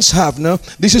 Jesus. Vance Havner,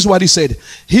 this is what he said.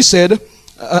 He said,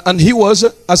 and he was,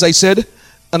 as I said,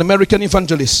 an American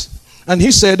evangelist. And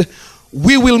he said,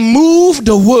 we will move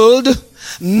the world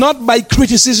not by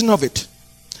criticism of it,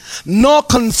 nor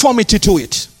conformity to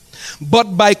it,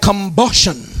 but by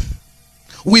combustion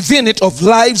within it of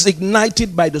lives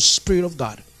ignited by the Spirit of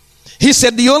God. He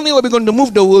said the only way we're going to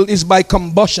move the world is by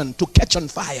combustion, to catch on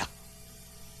fire.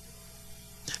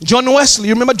 John Wesley,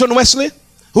 you remember John Wesley?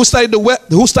 Who studied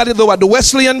the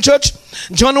Wesleyan church?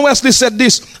 John Wesley said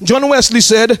this. John Wesley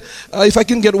said, if I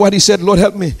can get what he said, Lord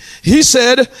help me. He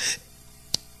said,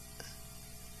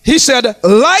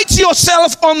 light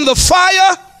yourself on the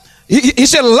fire. He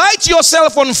said, light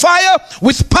yourself on fire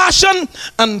with passion,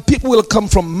 and people will come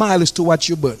from miles to watch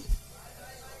you burn.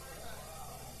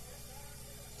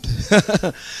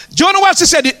 John Wesley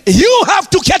said, you have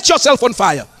to catch yourself on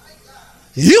fire.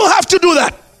 You have to do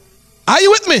that. Are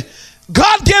you with me?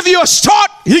 God gave you a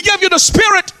start. He gave you the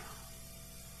Spirit.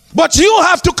 But you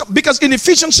have to, because in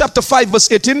Ephesians chapter 5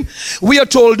 verse 18, we are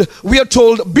told,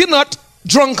 be not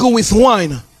drunken with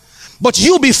wine, but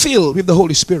you be filled with the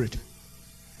Holy Spirit.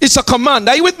 It's a command.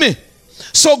 Are you with me?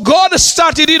 So God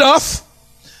started it off.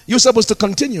 You're supposed to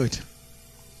continue it.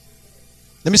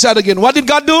 Let me say it again. What did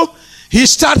God do? He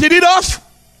started it off.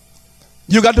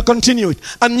 You got to continue it.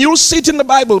 And you'll see it in the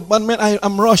Bible. But man,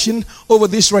 I'm rushing over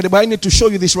this right here. But I need to show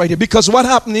you this right here. Because what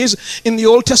happened is, in the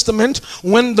Old Testament,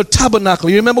 when the tabernacle,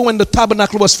 you remember when the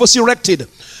tabernacle was first erected,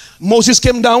 Moses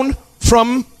came down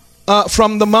from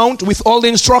the mount with all the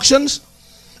instructions.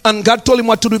 And God told him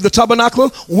what to do with the tabernacle.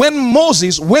 When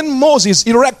Moses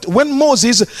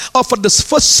offered the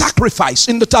first sacrifice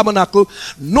in the tabernacle,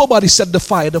 nobody set the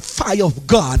fire. The fire of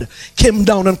God came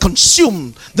down and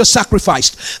consumed the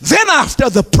sacrifice. Then after,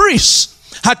 the priest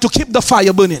had to keep the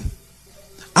fire burning.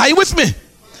 Are you with me?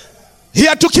 He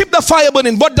had to keep the fire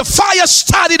burning. But the fire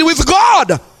started with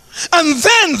God. And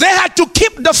then they had to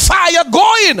keep the fire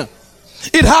going.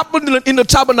 It happened in the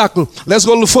tabernacle. Let's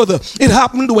go a little further. It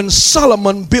happened when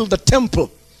Solomon built the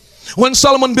temple. When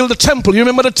Solomon built the temple, you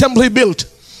remember the temple he built?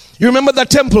 You remember that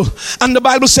temple? And the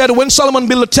Bible said when Solomon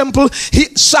built the temple,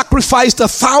 he sacrificed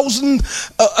 1,000,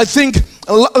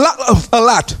 a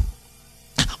lot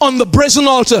on the brazen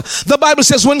altar. The Bible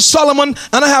says when Solomon,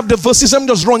 and I have the verses, I'm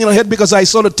just running ahead because I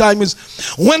saw the time is,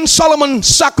 when Solomon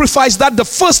sacrificed that, the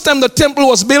first time the temple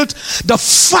was built, the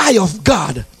fire of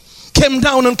God came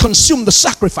down and consumed the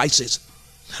sacrifices.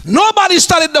 Nobody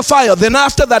started the fire. Then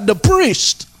after that, the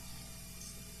priest.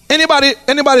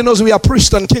 Anybody knows we are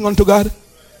priest and king unto God?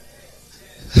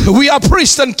 We are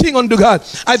priest and king unto God.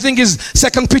 I think it's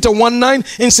 2 Peter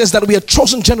 1:9. It says that we are a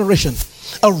chosen generation,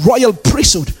 a royal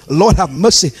priesthood. Lord have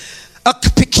mercy. A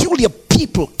peculiar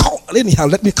people. Anyhow,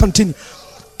 let me continue.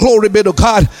 Glory be to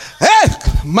God. Hey,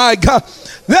 my God.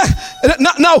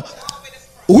 Now,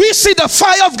 we see the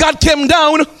fire of God came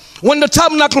down when the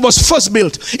tabernacle was first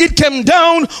built. It came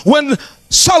down when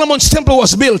Solomon's temple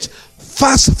was built.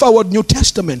 Fast forward New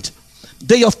Testament,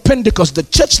 day of Pentecost, the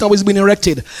church now is being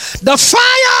erected. The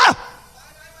fire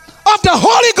of the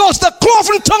Holy Ghost, the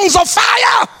cloven tongues of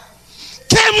fire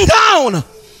came down.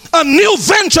 A new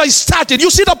venture is started.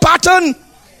 You see the pattern?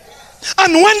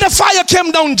 And when the fire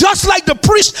came down, just like the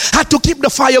priest had to keep the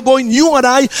fire going, you and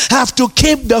I have to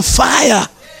keep the fire.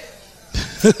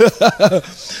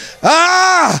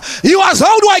 You ask,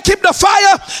 how do I keep the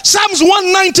fire? Psalms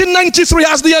 119:93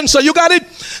 has the answer. You got it?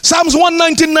 Psalms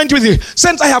 119:93.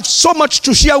 Since I have so much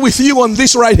to share with you on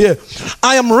this right here,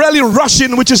 I am really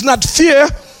rushing, which is not fear.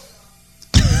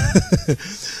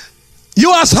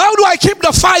 You ask, how do I keep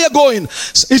the fire going?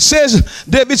 It says,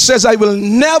 David says, I will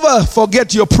never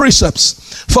forget your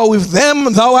precepts, for with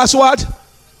them thou hast what?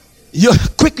 You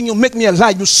quicken, you make me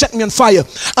alive, you set me on fire.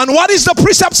 And what is the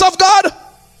precepts of God?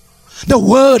 The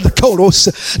word,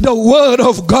 the word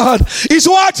of God is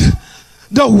what?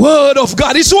 The word of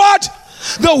God is what?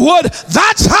 The word.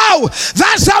 That's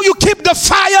how you keep the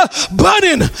fire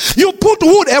burning. You put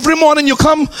wood every morning, you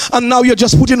come, and now you're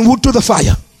just putting wood to the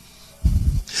fire.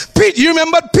 Peter, you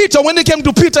remember Peter, when they came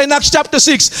to Peter in Acts chapter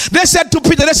 6, they said to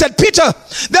Peter, Peter,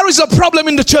 there is a problem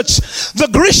in the church. The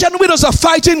Grecian widows are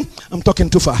fighting. I'm talking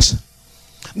too fast.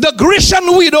 The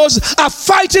Grecian widows are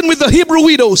fighting with the Hebrew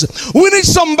widows. We need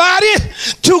somebody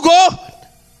to go.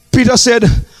 Peter said,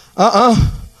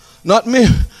 not me.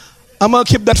 I'm going to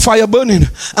keep that fire burning.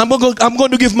 I'm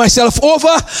going to give myself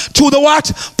over to the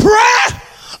what? Prayer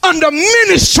and the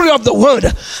ministry of the word.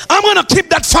 I'm going to keep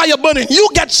that fire burning. You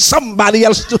get somebody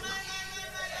else to.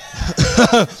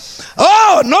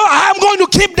 Oh, no, I'm going to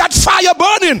keep that fire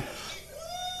burning.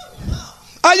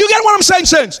 You get what I'm saying,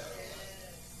 saints?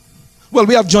 Well,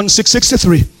 we have John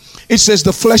 6:63. It says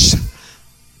the flesh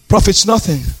profits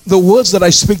nothing. The words that I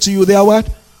speak to you, they are what?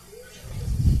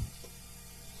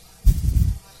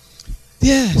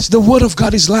 Yes, the word of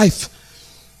God is life.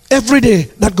 Every day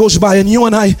that goes by, and you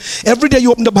and I, every day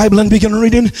you open the Bible and begin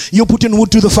reading, you put in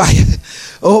wood to the fire.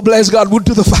 Oh, bless God, wood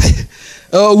to the fire.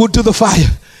 Oh, wood to the fire.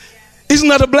 Isn't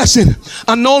that a blessing?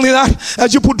 And not only that,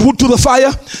 as you put wood to the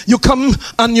fire, you come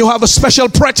and you have a special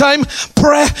prayer time.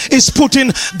 Prayer is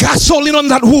putting gasoline on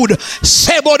that wood.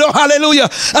 Sebodo, hallelujah.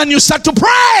 And you start to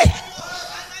pray.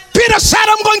 Peter said,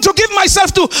 I'm going to give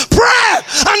myself to prayer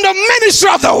and the ministry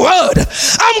of the word.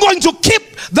 I'm going to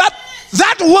keep that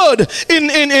word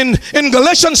in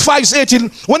Galatians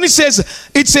 5:18. When it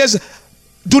says,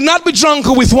 do not be drunk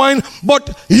with wine,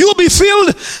 but you be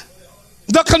filled.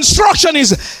 The construction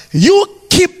is you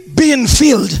keep being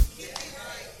filled.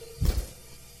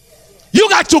 You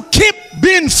got to keep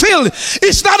being filled.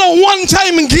 It's not a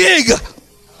one-time gig.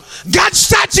 God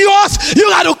starts you off. You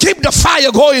got to keep the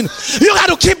fire going. You got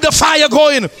to keep the fire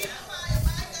going.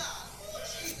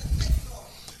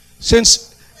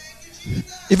 Since,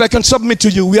 if I can submit to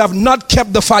you, we have not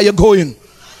kept the fire going.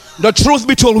 The truth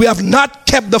be told, we have not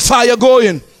kept the fire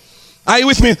going. Are you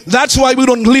with me? That's why we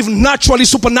don't live naturally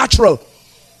supernatural.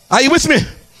 Are you with me?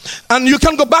 And you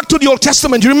can go back to the Old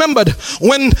Testament. You remembered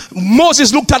when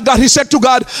Moses looked at God, he said to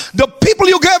God, the people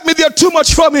you gave me, they're too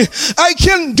much for me. I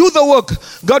can't do the work.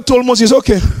 God told Moses,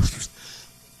 okay,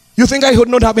 you think I would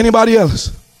not have anybody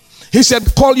else? He said,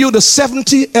 call you the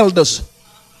 70 elders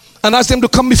and ask them to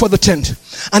come before the tent.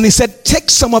 And he said, take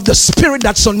some of the spirit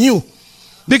that's on you.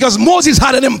 Because Moses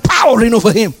had an empowering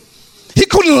over him. He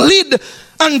couldn't lead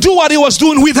and do what he was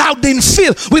doing without being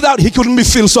filled. Without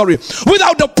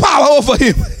the power over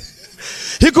him.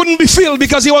 He couldn't be filled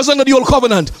because he was under the old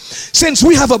covenant. Since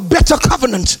we have a better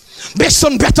covenant based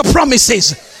on better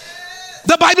promises.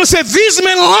 The Bible says these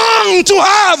men long to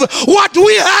have what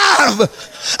we have.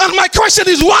 And my question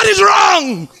is, what is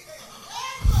wrong?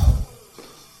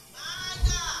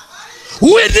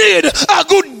 We need a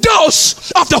good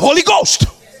dose of the Holy Ghost.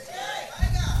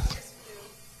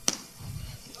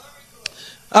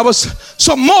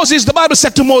 So Moses, the Bible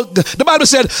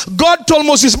said God told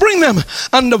Moses, bring them.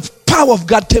 And the power of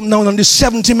God came down on these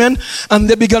 70 men, and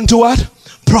they began to what?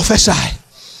 Prophesy.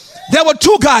 There were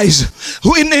 2 guys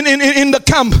who in the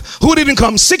camp who didn't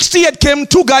come. 68 came,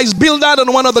 2 guys, Bildad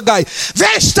and one other guy.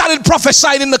 They started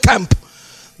prophesying in the camp.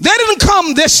 They didn't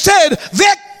come, they stayed.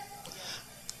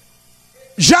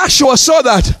 Joshua saw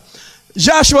that.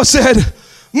 Joshua said,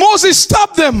 Moses,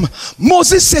 stop them.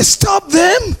 Moses said, stop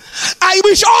them? I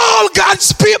wish all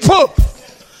God's people.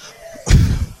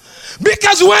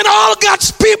 Because when all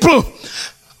God's people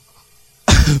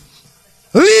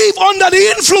live under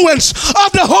the influence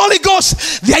of the Holy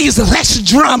Ghost, there is less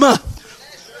drama.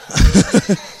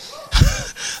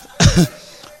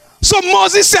 So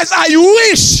Moses says, I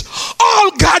wish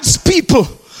all God's people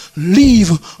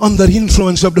live under the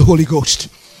influence of the Holy Ghost.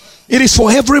 It is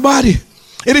for everybody.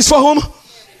 It is for whom?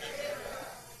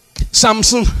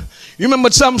 Samson. You remember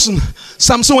Samson?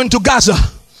 Samson went to Gaza.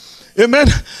 Amen.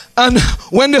 And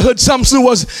when they heard Samson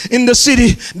was in the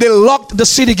city, they locked the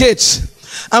city gates.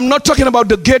 I'm not talking about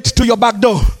the gate to your back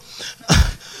door.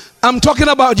 I'm talking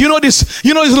about, you know these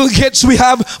little gates we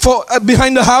have for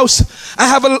behind the house. I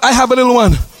have a little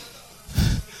one.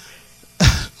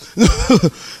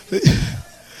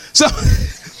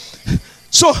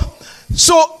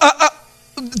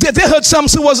 They heard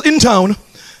Samson was in town.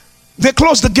 They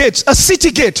closed the gates. A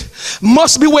city gate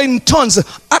must be weighing tons,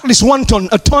 at least 1 ton.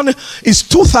 A ton is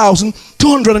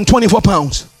 2,224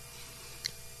 pounds.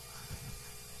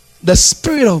 The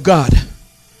Spirit of God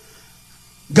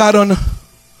got on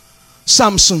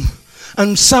Samson,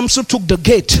 and Samson took the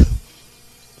gate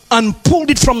and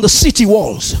pulled it from the city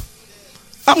walls.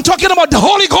 I'm talking about the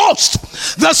Holy Ghost,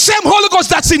 the same Holy Ghost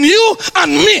that's in you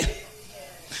and me.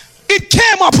 It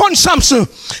came upon Samson.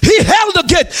 He held the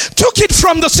gate, took it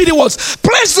from the city walls,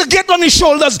 placed the gate on his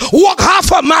shoulders, walked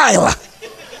half a mile.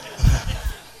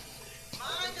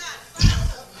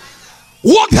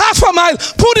 Walked half a mile,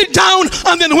 put it down,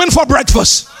 and then went for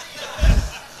breakfast.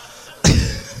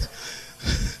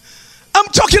 I'm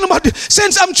talking about,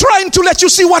 since I'm trying to let you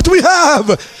see what we have.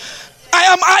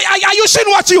 Are you seeing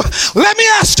what you? Let me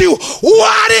ask you,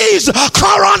 what is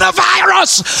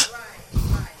coronavirus?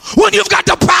 When you've got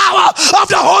the power of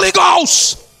the Holy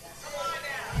Ghost.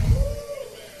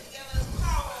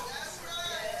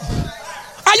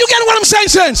 Are you getting what I'm saying,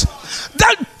 saints?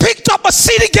 That picked up a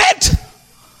city gate.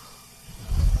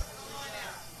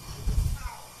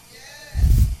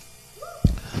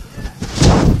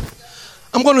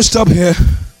 I'm going to stop here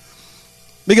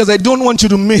because I don't want you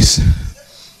to miss.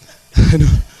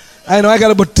 I know I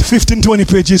got about 15, 20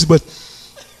 pages, but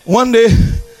one day,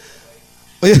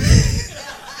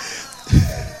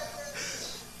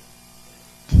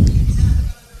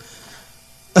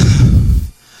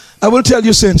 I will tell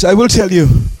you, saints, I will tell you,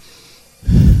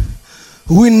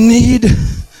 we need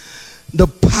the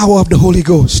power of the Holy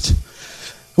Ghost.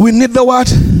 We need the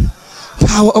what?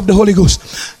 Power of the Holy Ghost.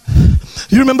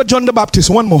 You remember John the Baptist?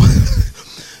 One more.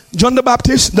 John the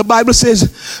Baptist, the Bible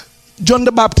says, John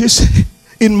the Baptist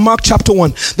in Mark chapter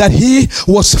 1, that he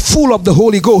was full of the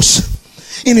Holy Ghost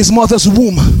in his mother's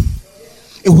womb.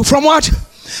 From what?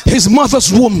 His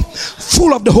mother's womb,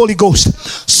 full of the Holy Ghost.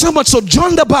 So much so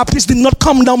John the Baptist did not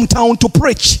come downtown to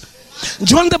preach.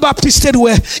 John the Baptist stayed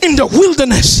where? In the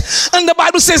wilderness. And the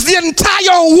Bible says the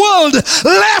entire world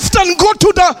left and go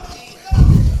to the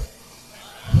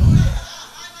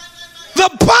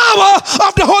power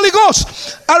of the Holy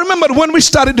Ghost. I remember when we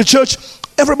started the church,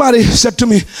 everybody said to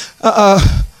me,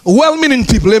 well-meaning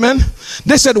people, amen.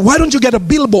 They said, why don't you get a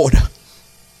billboard?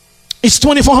 It's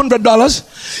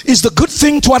 $2,400. It's the good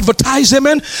thing to advertise,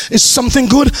 amen. It's something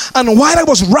good. And while I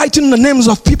was writing the names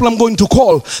of people I'm going to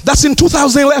call, that's in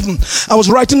 2011. I was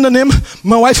writing the name,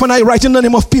 my wife and I writing the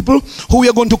name of people who we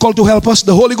are going to call to help us.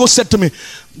 The Holy Ghost said to me,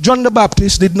 John the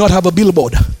Baptist did not have a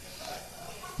billboard.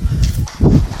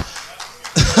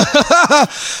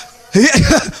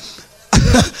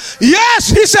 Yes,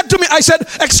 he said to me. I said,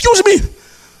 excuse me.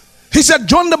 He said,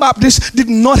 John the Baptist did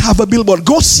not have a billboard.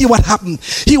 Go see what happened.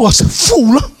 He was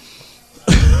full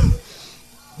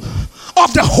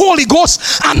of the Holy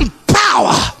Ghost and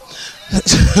power.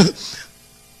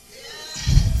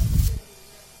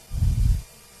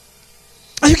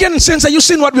 Are you getting a sense? Are you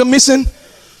seeing what we're missing?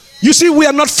 You see, we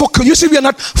are not focused. You see, we are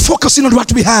not focusing on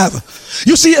what we have.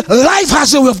 You see, life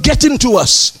has a way of getting to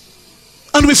us,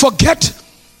 and we forget.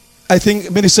 I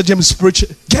think Minister James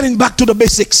preached, getting back to the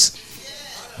basics.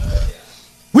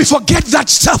 We forget that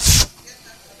stuff.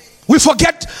 We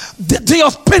forget the day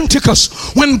of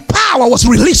Pentecost when power was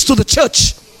released to the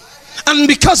church. And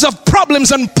because of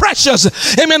problems and pressures,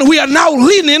 amen, we are now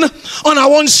leaning on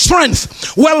our own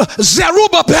strength. Well,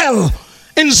 Zerubbabel,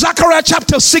 in Zechariah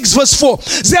chapter 6 verse 4,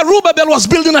 Zerubbabel was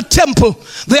building a temple.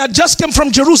 They had just come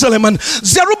from Jerusalem, and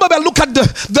Zerubbabel looked at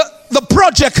the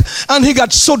project and he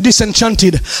got so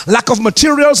disenchanted. Lack of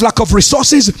materials, lack of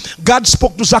resources. God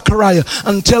spoke to Zechariah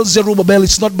and tells Zerubbabel,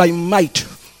 it's not by might,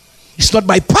 it's not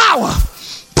by power,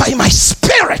 by my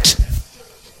spirit.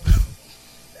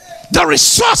 The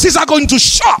resources are going to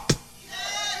show up.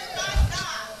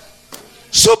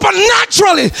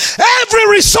 Supernaturally, every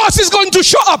resource is going to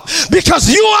show up because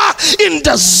you are in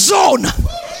the zone.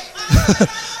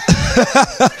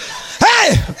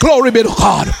 Hey, glory be to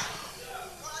God.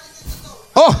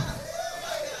 Oh,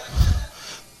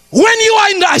 when you are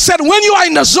in the, I said, when you are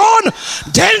in the zone,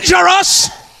 dangerous.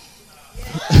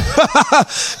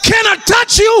 Cannot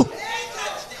touch you.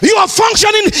 You are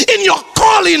functioning in your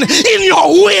calling, in your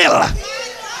will,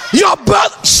 your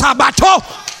birth, Sabbato.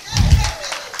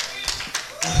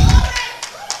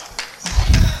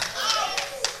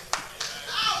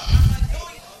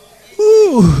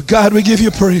 Ooh, God, we give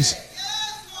you praise.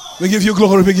 We give you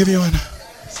glory. We give you honor.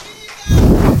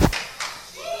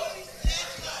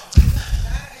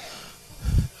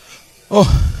 Oh,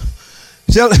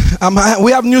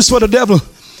 we have news for the devil.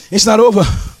 It's not over.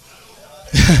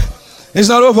 It's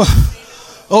not over.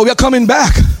 Oh, we're coming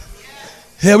back.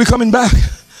 Yeah, we're coming back.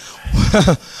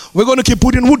 We're going to keep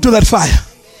putting wood to that fire.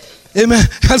 Amen.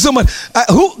 And someone,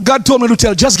 who God told me to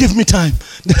tell, just give me time.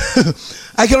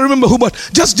 I can't remember who, but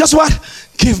just what?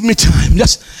 Give me time.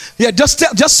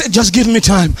 Just give me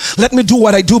time. Let me do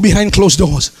what I do behind closed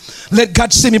doors. Let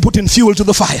God see me putting fuel to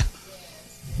the fire.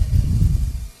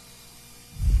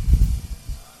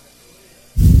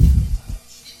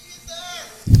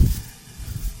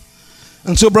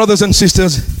 And so, brothers and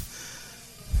sisters,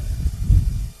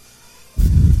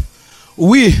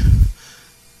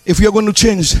 if we are going to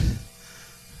change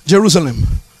Jerusalem,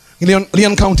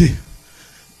 Leon County,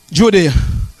 Judea,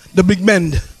 the Big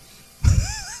Bend,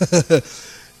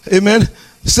 amen,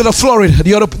 instead of Florida,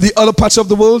 the other parts of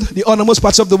the world, the uttermost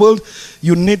parts of the world,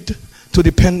 we need to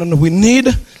depend on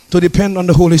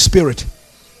the Holy Spirit.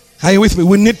 Are you with me?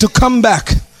 We need to come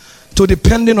back to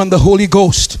depending on the Holy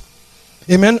Ghost.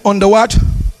 Amen. On the what?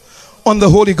 On the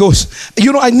Holy Ghost.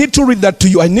 You know, I need to read that to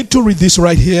you. I need to read this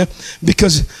right here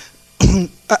because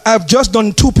I've just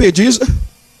done 2 pages.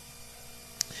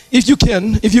 If you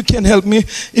can help me.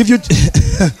 If you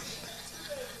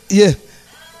yeah.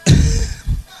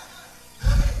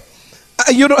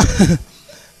 You know,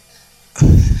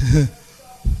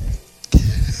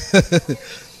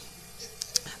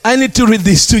 I need to read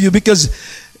this to you because,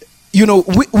 you know,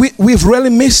 we've really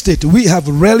missed it. We have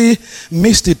really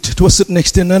missed it to a certain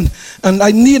extent. And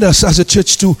I need us as a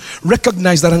church to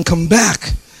recognize that and come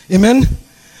back. Amen?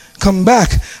 Come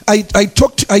back. I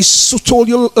told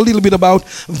you a little bit about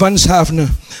Vance Havner.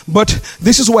 But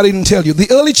this is what I didn't tell you. The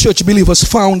early church believers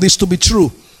found this to be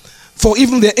true. For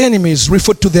even their enemies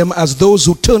referred to them as those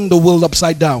who turned the world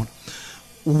upside down.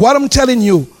 What I'm telling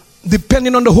you,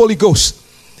 depending on the Holy Ghost,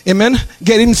 amen,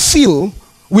 getting filled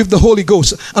with the Holy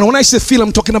Ghost. And when I say feel,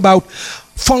 I'm talking about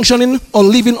functioning or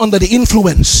living under the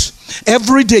influence.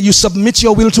 Every day you submit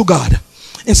your will to God.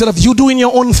 Instead of you doing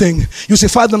your own thing, you say,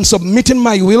 Father, I'm submitting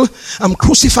my will. I'm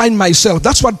crucifying myself.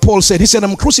 That's what Paul said. He said,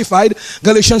 I'm crucified.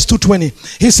 Galatians 2:20.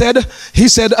 He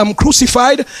said, I'm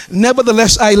crucified.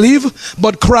 Nevertheless, I live,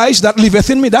 but Christ that liveth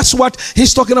in me. That's what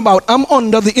he's talking about. I'm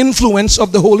under the influence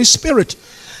of the Holy Spirit.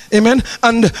 Amen.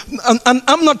 And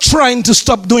I'm not trying to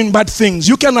stop doing bad things.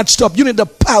 You cannot stop. You need the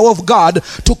power of God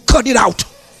to cut it out.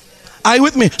 Are you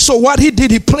with me? So what he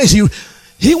did, he placed you.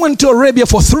 He went to Arabia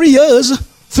for 3 years,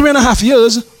 3.5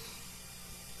 years.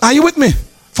 Are you with me?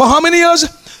 For how many years?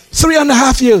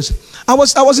 3.5 years. I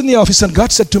was in the office and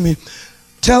God said to me,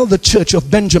 tell the church of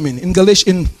Benjamin in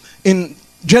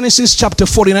Genesis chapter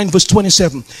 49 verse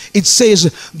 27. It says,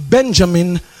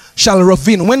 Benjamin shall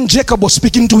ravine. When Jacob was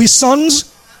speaking to his sons,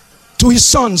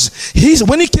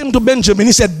 when he came to Benjamin,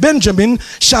 he said, Benjamin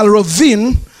shall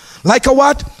ravine like a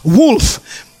what? Wolf.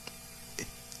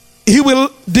 He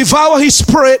will devour his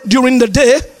prey during the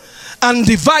day and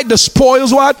divide the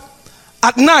spoils what?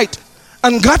 At night.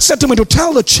 And God said to me to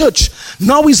tell the church,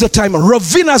 now is the time.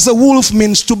 Ravine as a wolf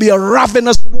means to be a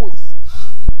ravenous wolf.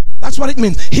 That's what it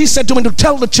means. He said to me to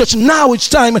tell the church, now it's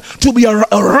time to be a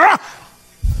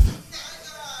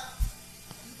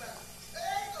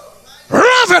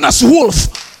ravenous wolf.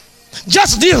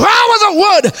 Just devour the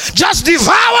word. Just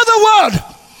devour the word.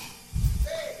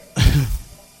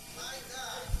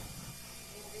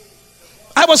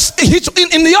 I was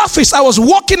in the office. I was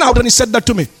walking out and he said that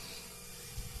to me.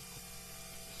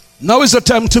 Now is the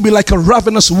time to be like a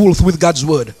ravenous wolf with God's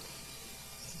word.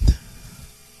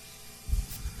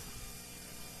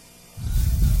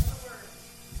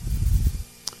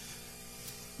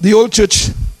 The old church,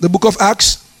 the book of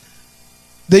Acts,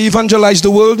 they evangelized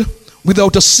the world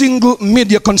without a single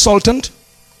media consultant,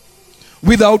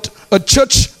 without a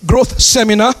church growth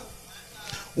seminar,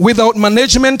 without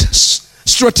management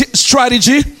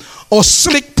strategy or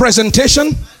slick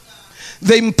presentation.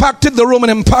 They impacted the Roman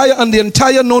Empire and the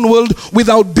entire known world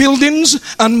without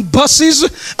buildings and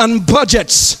buses and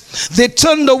budgets. They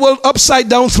turned the world upside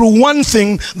down through one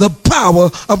thing, the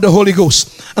power of the Holy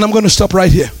Ghost. And I'm going to stop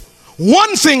right here.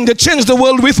 One thing they changed the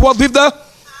world with was with the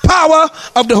power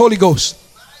of the Holy Ghost.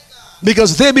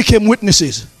 Because they became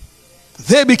witnesses.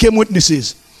 They became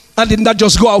witnesses. And did not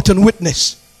just go out and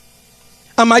witness.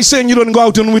 Am I saying you don't go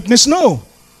out and witness? No.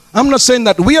 I'm not saying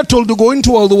that. We are told to go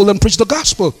into all the world and preach the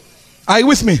gospel. Are you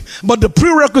with me? But the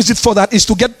prerequisite for that is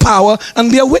to get power and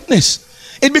be a witness.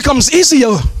 It becomes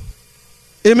easier.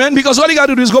 Amen. Because all you got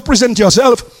to do is go present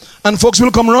yourself and folks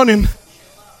will come running.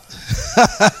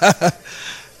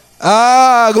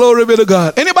 Glory be to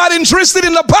God. Anybody interested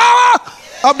in the power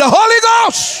of the Holy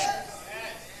Ghost?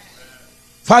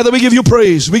 Father, we give you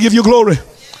praise. We give you glory.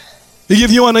 We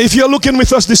give you honor. If you're looking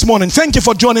with us this morning, thank you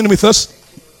for joining with us.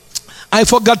 I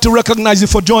forgot to recognize you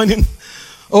for joining.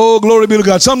 Oh, glory be to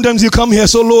God. Sometimes you come here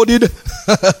so loaded.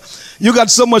 You got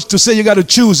so much to say, you got to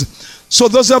choose. So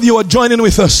those of you who are joining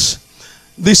with us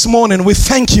this morning, we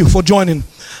thank you for joining.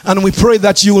 And we pray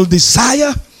that you will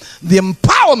desire the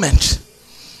empowerment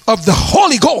of the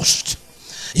Holy Ghost.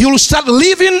 You will start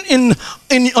living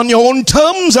on your own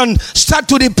terms and start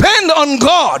to depend on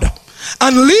God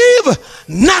and live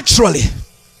naturally,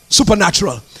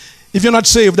 supernatural. If you're not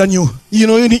saved and you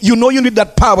know you need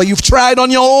that power, you've tried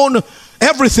on your own,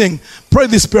 everything. Pray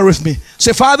this prayer with me.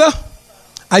 Say, Father,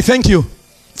 I thank you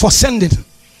for sending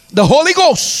the Holy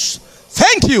Ghost.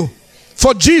 Thank you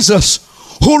for Jesus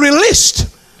who released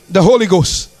the Holy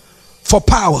Ghost for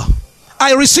power.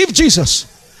 I receive Jesus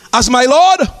as my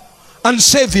Lord and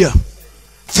Savior.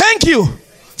 Thank you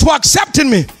for accepting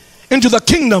me into the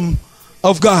kingdom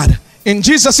of God. In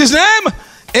Jesus' name,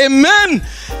 amen.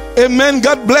 Amen.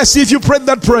 God bless you. If you prayed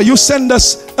that prayer, you send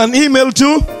us an email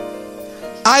to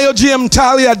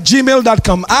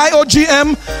iogmtally@gmail.com.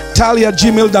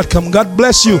 iogmtally@gmail.com. God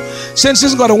bless you. Since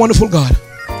this is God, a wonderful God,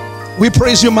 we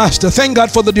praise you, Master. Thank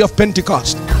God for the day of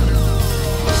Pentecost.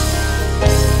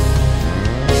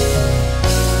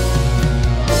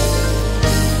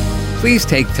 Please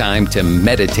take time to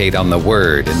meditate on the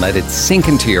Word and let it sink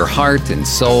into your heart and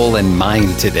soul and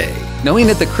mind today, knowing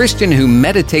that the Christian who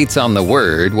meditates on the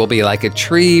Word will be like a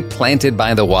tree planted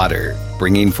by the water,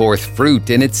 bringing forth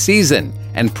fruit in its season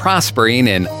and prospering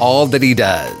in all that he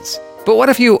does. But what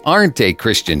if you aren't a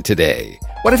Christian today?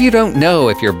 What if you don't know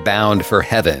if you're bound for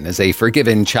heaven as a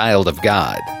forgiven child of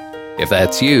God? If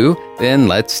that's you, then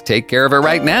let's take care of it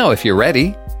right now if you're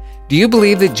ready. Do you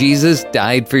believe that Jesus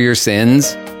died for your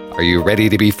sins? Are you ready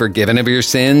to be forgiven of your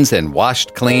sins and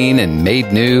washed clean and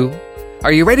made new?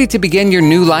 Are you ready to begin your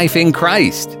new life in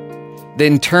Christ?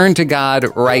 Then turn to God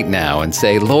right now and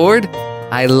say, Lord,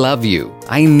 I love you.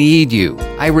 I need you.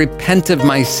 I repent of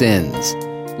my sins.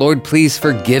 Lord, please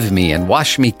forgive me and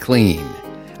wash me clean.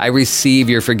 I receive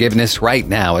your forgiveness right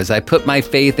now as I put my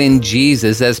faith in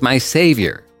Jesus as my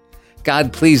Savior.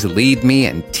 God, please lead me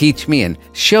and teach me and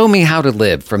show me how to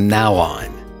live from now on.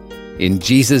 In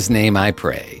Jesus' name I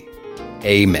pray.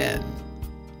 Amen.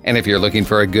 And if you're looking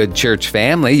for a good church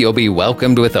family, you'll be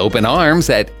welcomed with open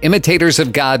arms at Imitators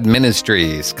of God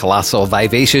Ministries, Colossal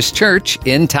Vivacious Church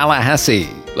in Tallahassee,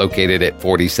 located at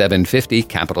 4750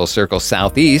 Capitol Circle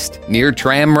Southeast near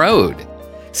Tram Road.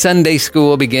 Sunday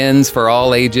school begins for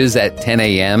all ages at 10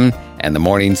 a.m., and the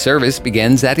morning service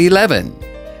begins at 11,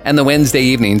 and the Wednesday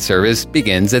evening service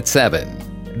begins at 7.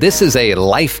 This is a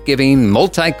life-giving,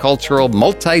 multicultural,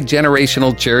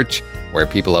 multi-generational church where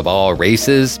people of all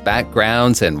races,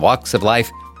 backgrounds, and walks of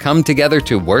life come together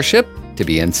to worship, to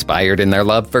be inspired in their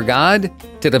love for God,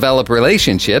 to develop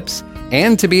relationships,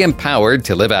 and to be empowered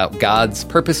to live out God's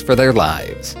purpose for their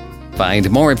lives.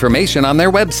 Find more information on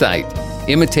their website,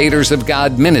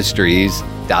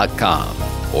 imitatorofgodministries.com,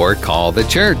 or call the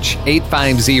church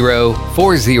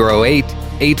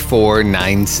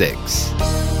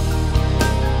 850-408-8496.